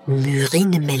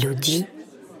melody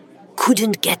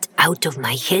couldn't get out of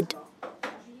my head.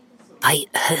 I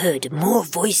heard more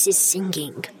voices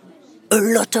singing, a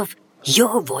lot of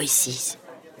your voices.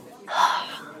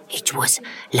 It was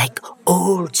like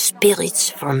old spirits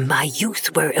from my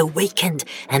youth were awakened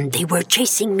and they were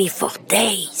chasing me for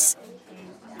days.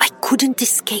 I couldn't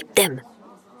escape them.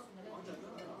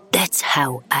 That's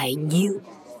how I knew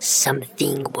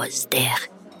something was there.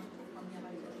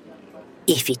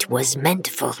 If it was meant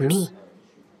for me,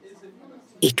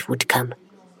 it would come.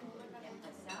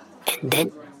 And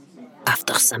then,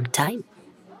 after some time,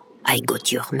 I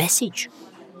got your message.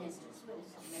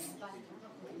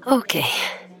 Okay.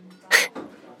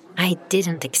 I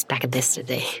didn't expect this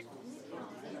today.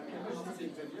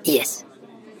 Yes.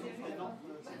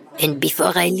 And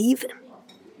before I leave,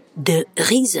 the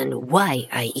reason why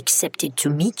I accepted to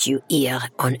meet you here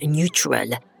on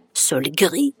neutral sol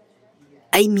gris,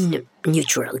 I mean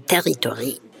neutral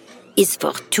territory, is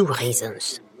for two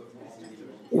reasons.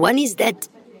 One is that,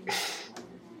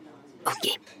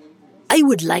 okay, I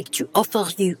would like to offer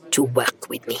you to work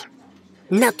with me.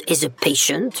 Not as a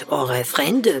patient or a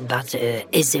friend, but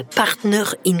as a partner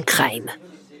in crime.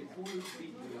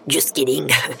 Just kidding.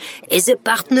 As a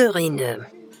partner in,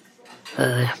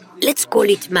 let's call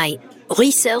it my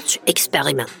research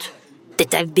experiment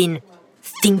that I've been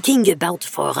thinking about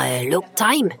for a long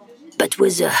time, but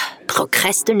was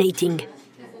procrastinating.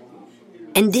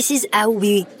 And this is how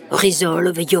we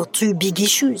resolve your two big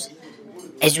issues,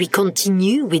 as we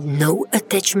continue with no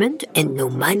attachment and no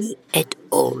money at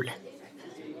all.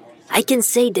 I can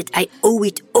say that I owe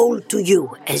it all to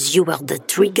you, as you are the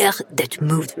trigger that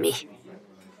moved me.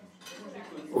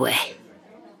 Ouais,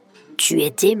 tu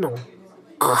étais mon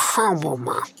aha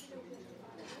moment.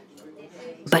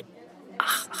 But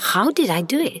how did I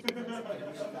do it?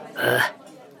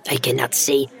 I cannot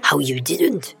say how you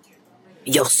didn't.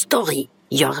 Your story,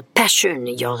 your passion,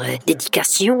 your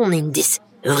dedication in this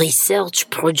research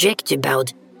project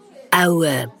about how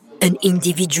an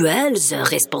individual's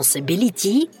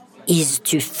responsibility is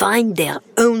to find their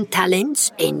own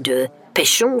talents and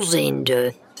passions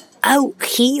and how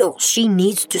he or she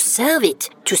needs to serve it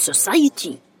to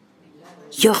society.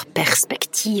 Your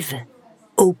perspective,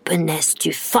 openness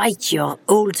to fight your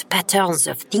old patterns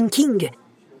of thinking,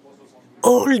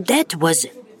 all that was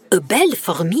a bell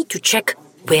for me to check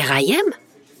where I am.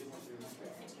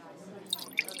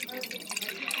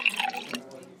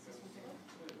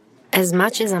 As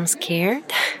much as I'm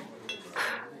scared,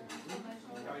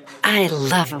 I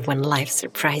love it when life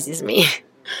surprises me.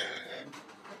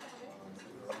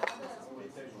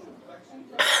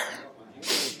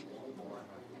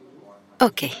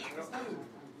 Okay.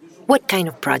 What kind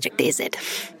of project is it?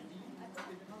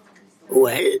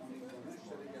 Well,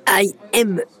 I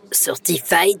am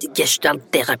certified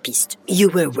Gestalt therapist. You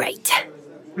were right.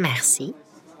 Merci.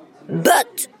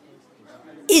 But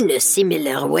in a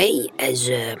similar way as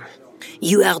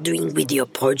you are doing with your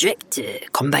project,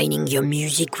 combining your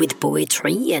music with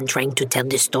poetry and trying to tell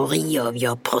the story of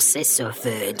your process of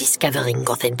discovering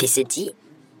authenticity,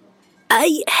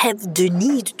 I have the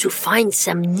need to find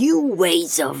some new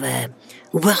ways of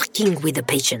working with the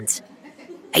patients.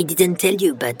 I didn't tell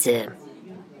you, but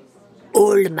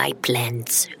all my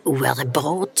plants were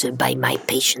brought by my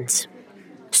patients.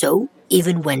 So,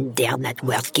 even when they're not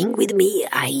working with me,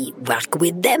 I work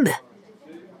with them.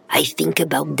 I think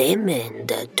about them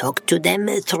and talk to them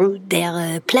through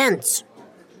their plants.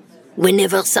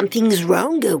 Whenever something's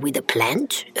wrong with a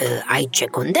plant, I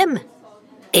check on them.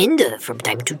 And from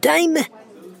time to time,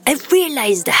 I've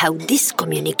realized how this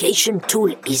communication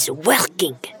tool is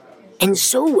working. And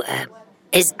so,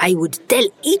 as I would tell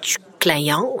each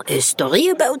client a story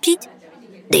about it,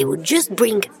 they would just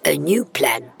bring a new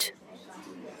plant.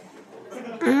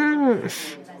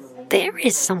 There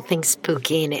is something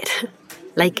spooky in it.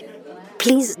 Like,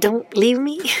 please don't leave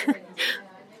me.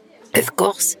 Of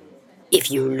course, if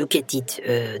you look at it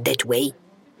that way.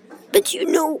 But you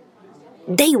know,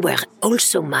 they were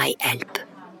also my help.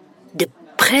 The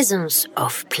presence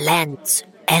of plants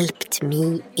helped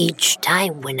me each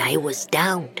time when I was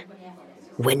down,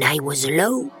 when I was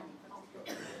low.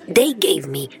 They gave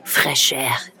me fresh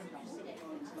air.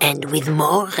 And with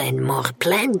more and more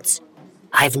plants,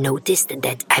 I've noticed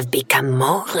that I've become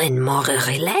more and more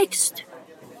relaxed.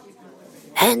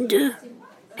 And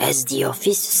as the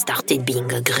office started being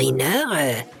greener,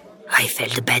 I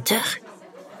felt better.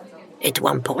 At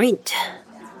one point,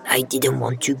 I didn't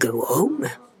want to go home.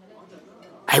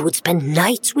 I would spend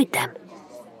nights with them,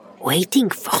 waiting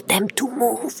for them to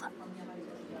move.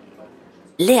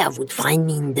 Leah would find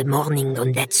me in the morning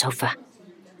on that sofa.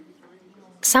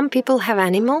 Some people have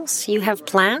animals, you have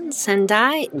plants, and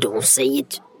I... Don't say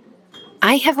it.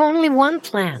 I have only one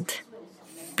plant.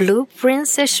 Blue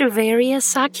Princess Echeveria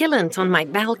succulent on my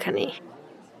balcony.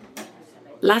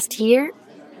 Last year,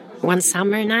 one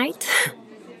summer night,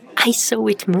 I saw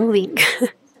it moving.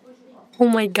 Oh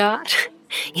my God.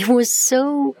 It was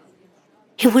so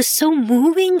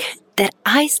moving that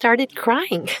I started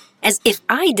crying, as if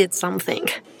I did something.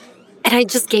 And I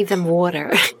just gave them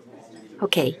water.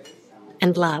 Okay,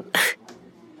 and love.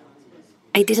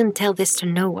 I didn't tell this to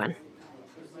no one.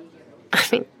 I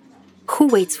mean, who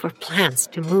waits for plants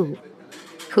to move?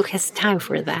 Who has time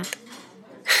for that?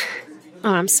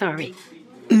 Oh, I'm sorry.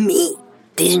 Me?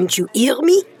 Didn't you hear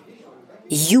me?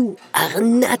 You are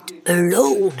not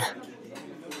alone.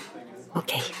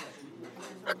 Okay.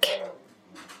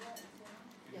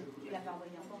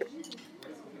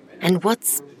 And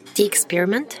what's the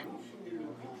experiment?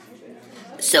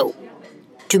 So,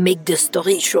 to make the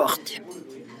story short,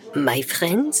 my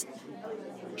friends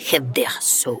have their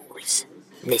souls,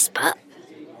 n'est-ce pas?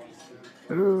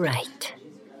 Right.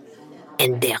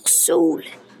 And their soul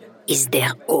is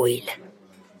their oil.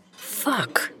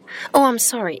 Fuck. Oh, I'm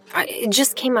sorry. It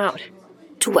just came out.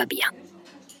 Tout va bien.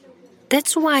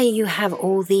 That's why you have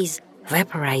all these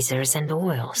vaporizers and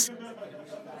oils.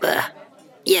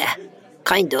 Yeah,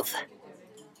 kind of.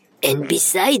 And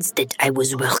besides that, I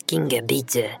was working a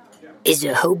bit as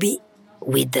a hobby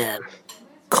with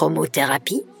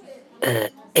chromotherapy.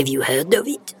 Have you heard of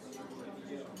it?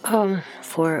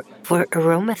 For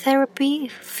aromatherapy,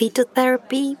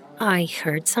 phytotherapy, I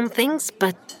heard some things,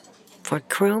 but for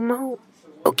chromo...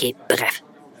 Okay, bref.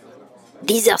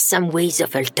 These are some ways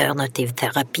of alternative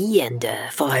therapy, and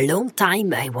for a long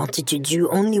time I wanted to do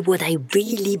only what I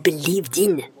really believed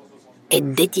in.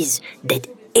 And that is that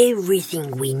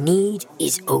everything we need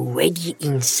is already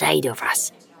inside of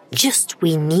us. Just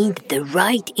we need the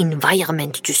right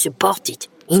environment to support it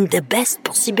in the best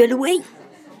possible way.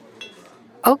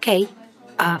 Okay,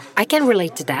 I can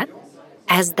relate to that.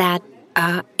 As that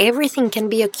everything can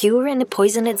be a cure and a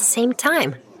poison at the same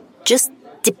time. Just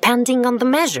depending on the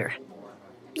measure.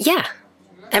 Yeah,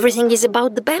 everything is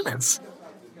about the balance.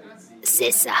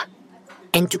 C'est ça.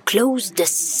 And to close the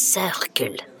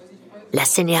circle, la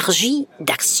synergie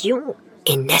d'action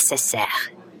est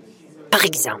nécessaire. Par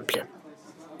exemple,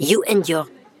 you and your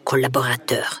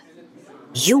collaborateur,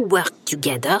 you work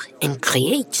together and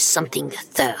create something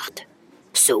third.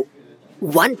 So,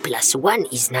 1 + 1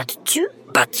 is not 2,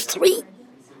 but 3.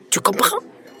 Tu comprends?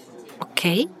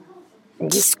 Okay.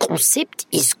 This concept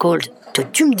is called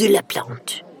totem de la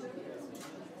plante.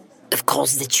 Of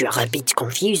course that you are a bit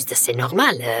confused, c'est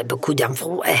normal, beaucoup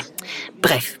d'infos.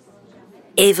 Bref,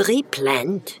 every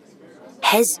plant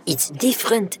has its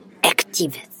different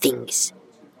active things.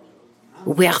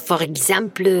 Where, for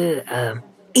example,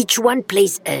 each one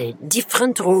plays a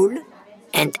different role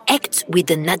and acts with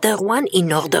another one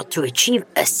in order to achieve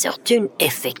a certain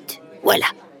effect.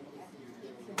 Voilà.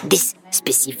 This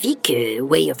specific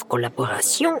way of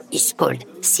collaboration is called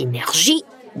synergie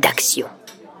d'action.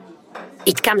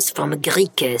 It comes from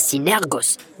Greek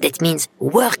synergos, that means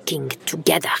working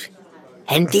together.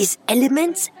 And these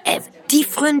elements have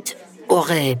different or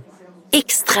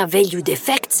extra valued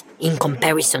effects in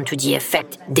comparison to the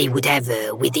effect they would have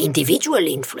with individual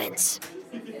influence.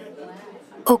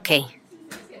 Okay.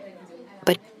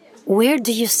 But where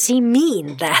do you see me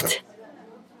in that?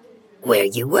 Where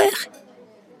you were?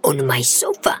 On my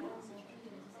sofa.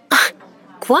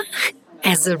 Quoi?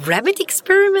 As a rabbit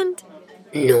experiment?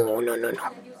 No.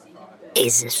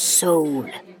 As a soul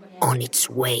on its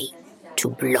way to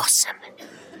blossom.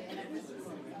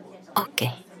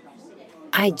 Okay.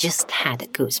 I just had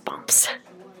goosebumps.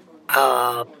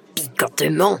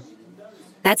 Picotement.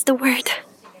 That's the word.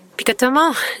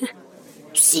 Picotement.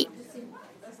 Si.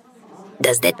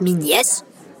 Does that mean yes?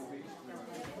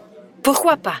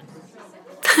 Pourquoi pas?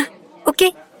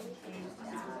 Okay.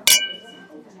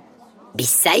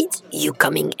 Besides you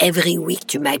coming every week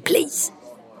to my place,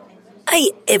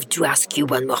 I have to ask you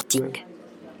one more thing.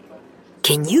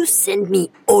 Can you send me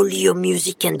all your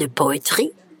music and the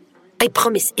poetry? I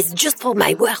promise, it's just for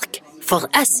my work, for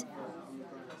us.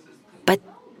 But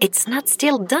it's not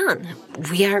still done.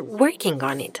 We are working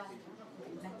on it.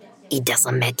 It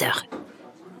doesn't matter.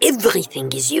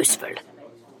 Everything is useful.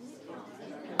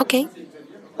 Okay,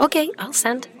 I'll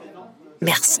send.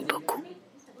 Merci beaucoup.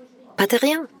 Pas de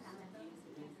rien.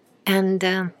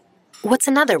 And what's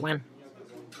another one?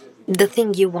 The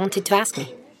thing you wanted to ask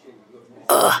me.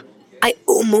 I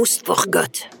almost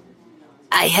forgot.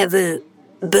 I have a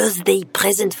birthday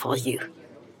present for you.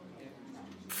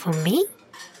 For me?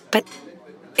 But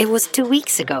it was 2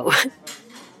 weeks ago.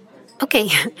 Okay,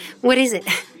 what is it?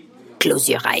 Close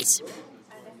your eyes.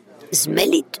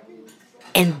 Smell it,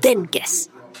 and then guess.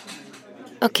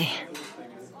 Okay.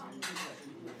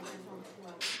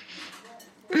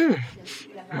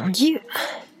 Mon Dieu.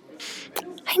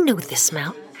 I know this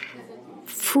smell.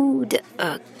 Food,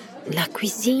 la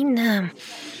cuisine,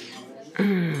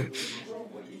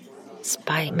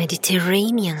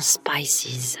 Mediterranean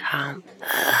spices.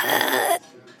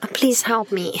 Please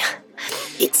help me.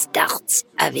 It starts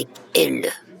avec L.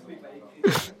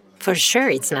 For sure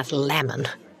it's not lemon.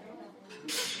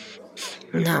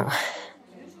 No.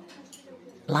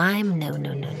 Lime? No.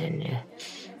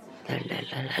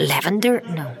 Lavender?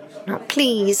 No,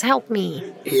 please help me.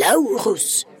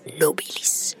 Laurus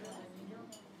nobilis.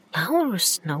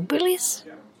 Laurus nobilis?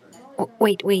 Oh,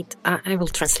 wait, I will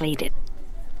translate it.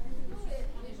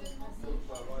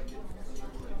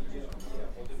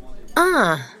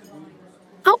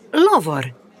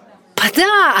 Lovor.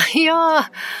 Pada, yeah.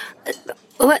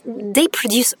 What, they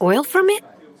produce oil from it?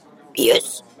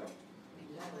 Yes.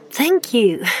 Thank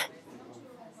you.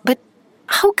 But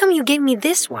how come you gave me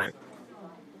this one?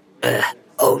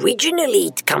 Originally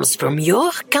it comes from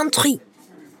your country.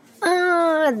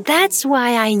 That's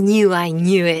why I knew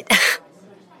it.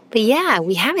 But yeah,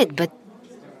 we have it, but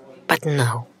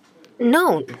no.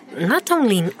 No, not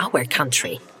only in our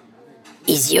country.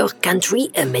 Is your country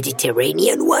a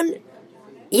Mediterranean one?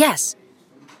 Yes.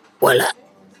 Voila.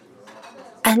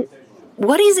 And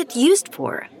what is it used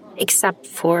for, except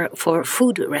for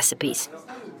food recipes?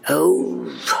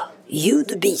 Oh,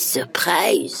 you'd be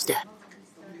surprised.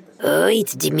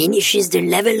 It diminishes the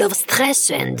level of stress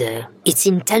and its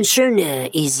intention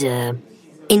is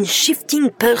in shifting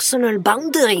personal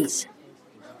boundaries.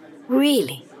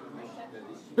 Really?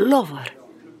 Lover.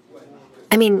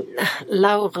 I mean,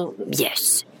 laurel.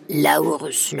 Yes,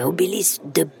 Laurus nobilis,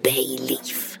 the bay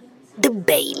leaf. The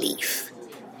bay leaf.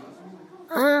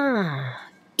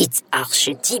 Its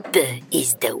archetype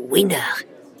is the winner.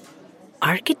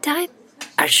 Archetype?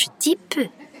 Archetype?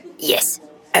 Yes,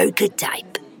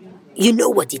 archetype. You know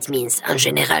what it means en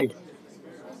general.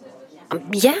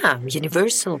 Yeah,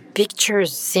 universal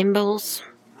pictures, symbols.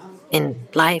 In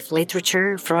life,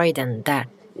 literature, Freud and that.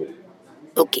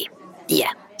 Okay,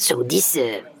 yeah. So these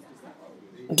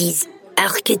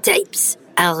archetypes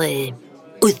are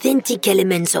authentic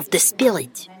elements of the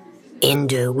spirit.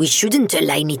 And we shouldn't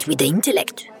align it with the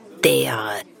intellect. They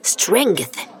are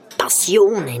strength,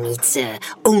 passion, and its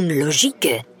own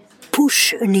logic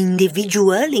push an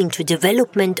individual into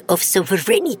development of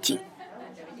sovereignty.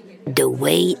 The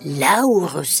way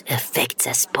Laurus affects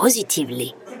us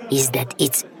positively is that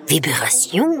its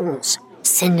vibrations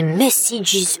send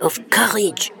messages of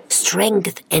courage,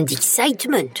 strength, and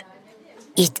excitement.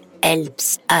 It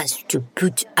helps us to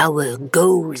put our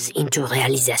goals into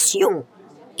realization.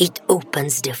 It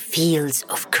opens the fields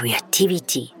of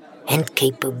creativity and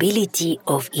capability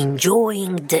of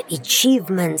enjoying the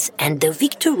achievements and the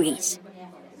victories.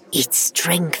 It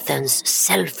strengthens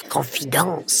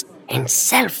self-confidence and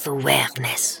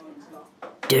self-awareness.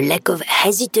 The lack of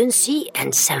hesitancy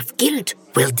and self-guilt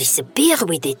will disappear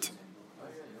with it.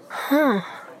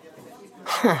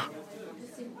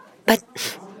 But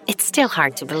it's still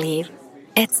hard to believe.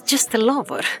 It's just a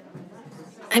lover.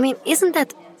 I mean, isn't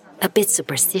that a bit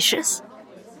superstitious?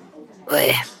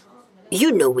 Well,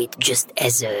 you know it just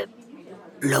as a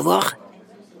lover.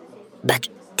 But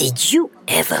did you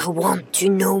ever want to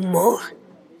know more?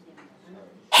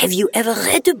 Have you ever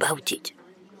read about it?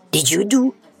 Did you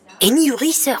do any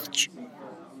research?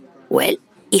 Well,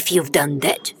 if you've done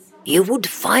that, you would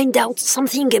find out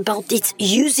something about its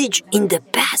usage in the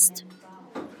past.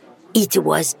 It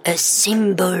was a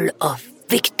symbol of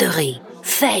victory,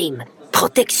 fame,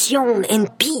 protection,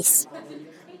 and peace.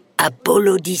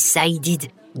 Apollo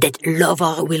decided that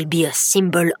lover will be a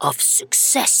symbol of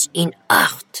success in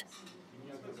art.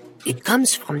 It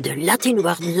comes from the Latin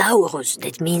word laurus,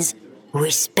 that means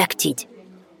respected,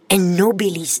 and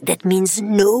nobilis, that means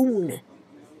known.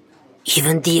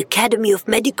 Even the Academy of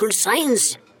Medical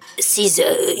Science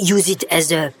use it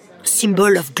as a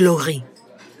symbol of glory.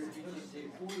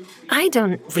 I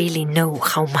don't really know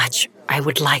how much I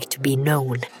would like to be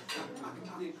known.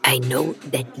 I know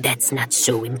that that's not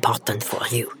so important for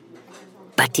you,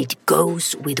 but it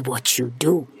goes with what you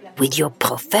do, with your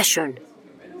profession.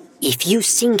 If you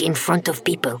sing in front of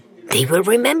people, they will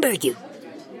remember you.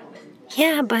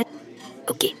 Yeah, but...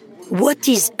 Okay, what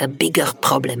is a bigger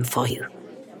problem for you?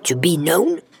 To be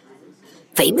known,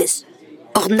 famous,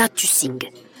 or not to sing?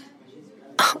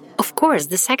 Of course,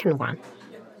 the second one.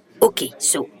 Okay,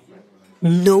 so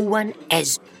no one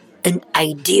has an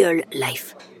ideal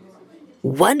life.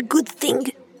 One good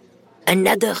thing,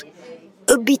 another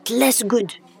a bit less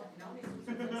good.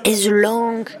 As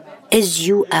long as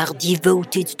you are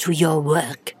devoted to your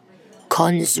work,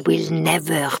 cons will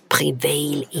never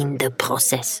prevail in the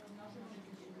process.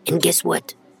 And guess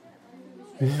what?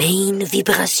 Main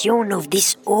vibration of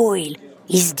this oil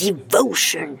is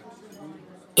devotion.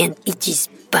 And it is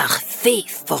parfait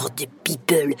for the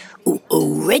people who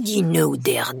already know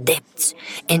their depths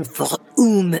and for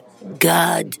whom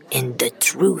God and the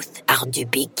truth are the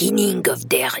beginning of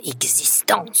their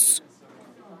existence.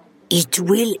 It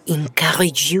will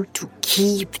encourage you to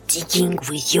keep digging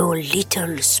with your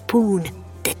little spoon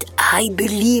that I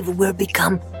believe will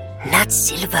become not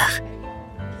silver,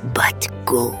 but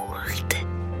gold.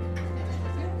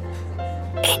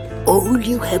 And all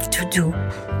you have to do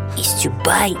is to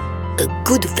buy a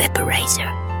good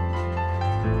vaporizer.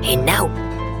 And now,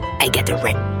 I gotta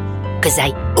run, because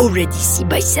I already see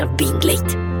myself being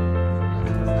late.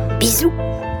 Bisous.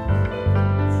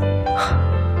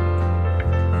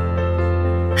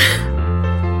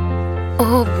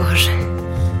 O Boże.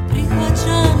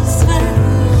 Prihvaćam sve,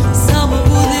 samo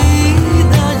budi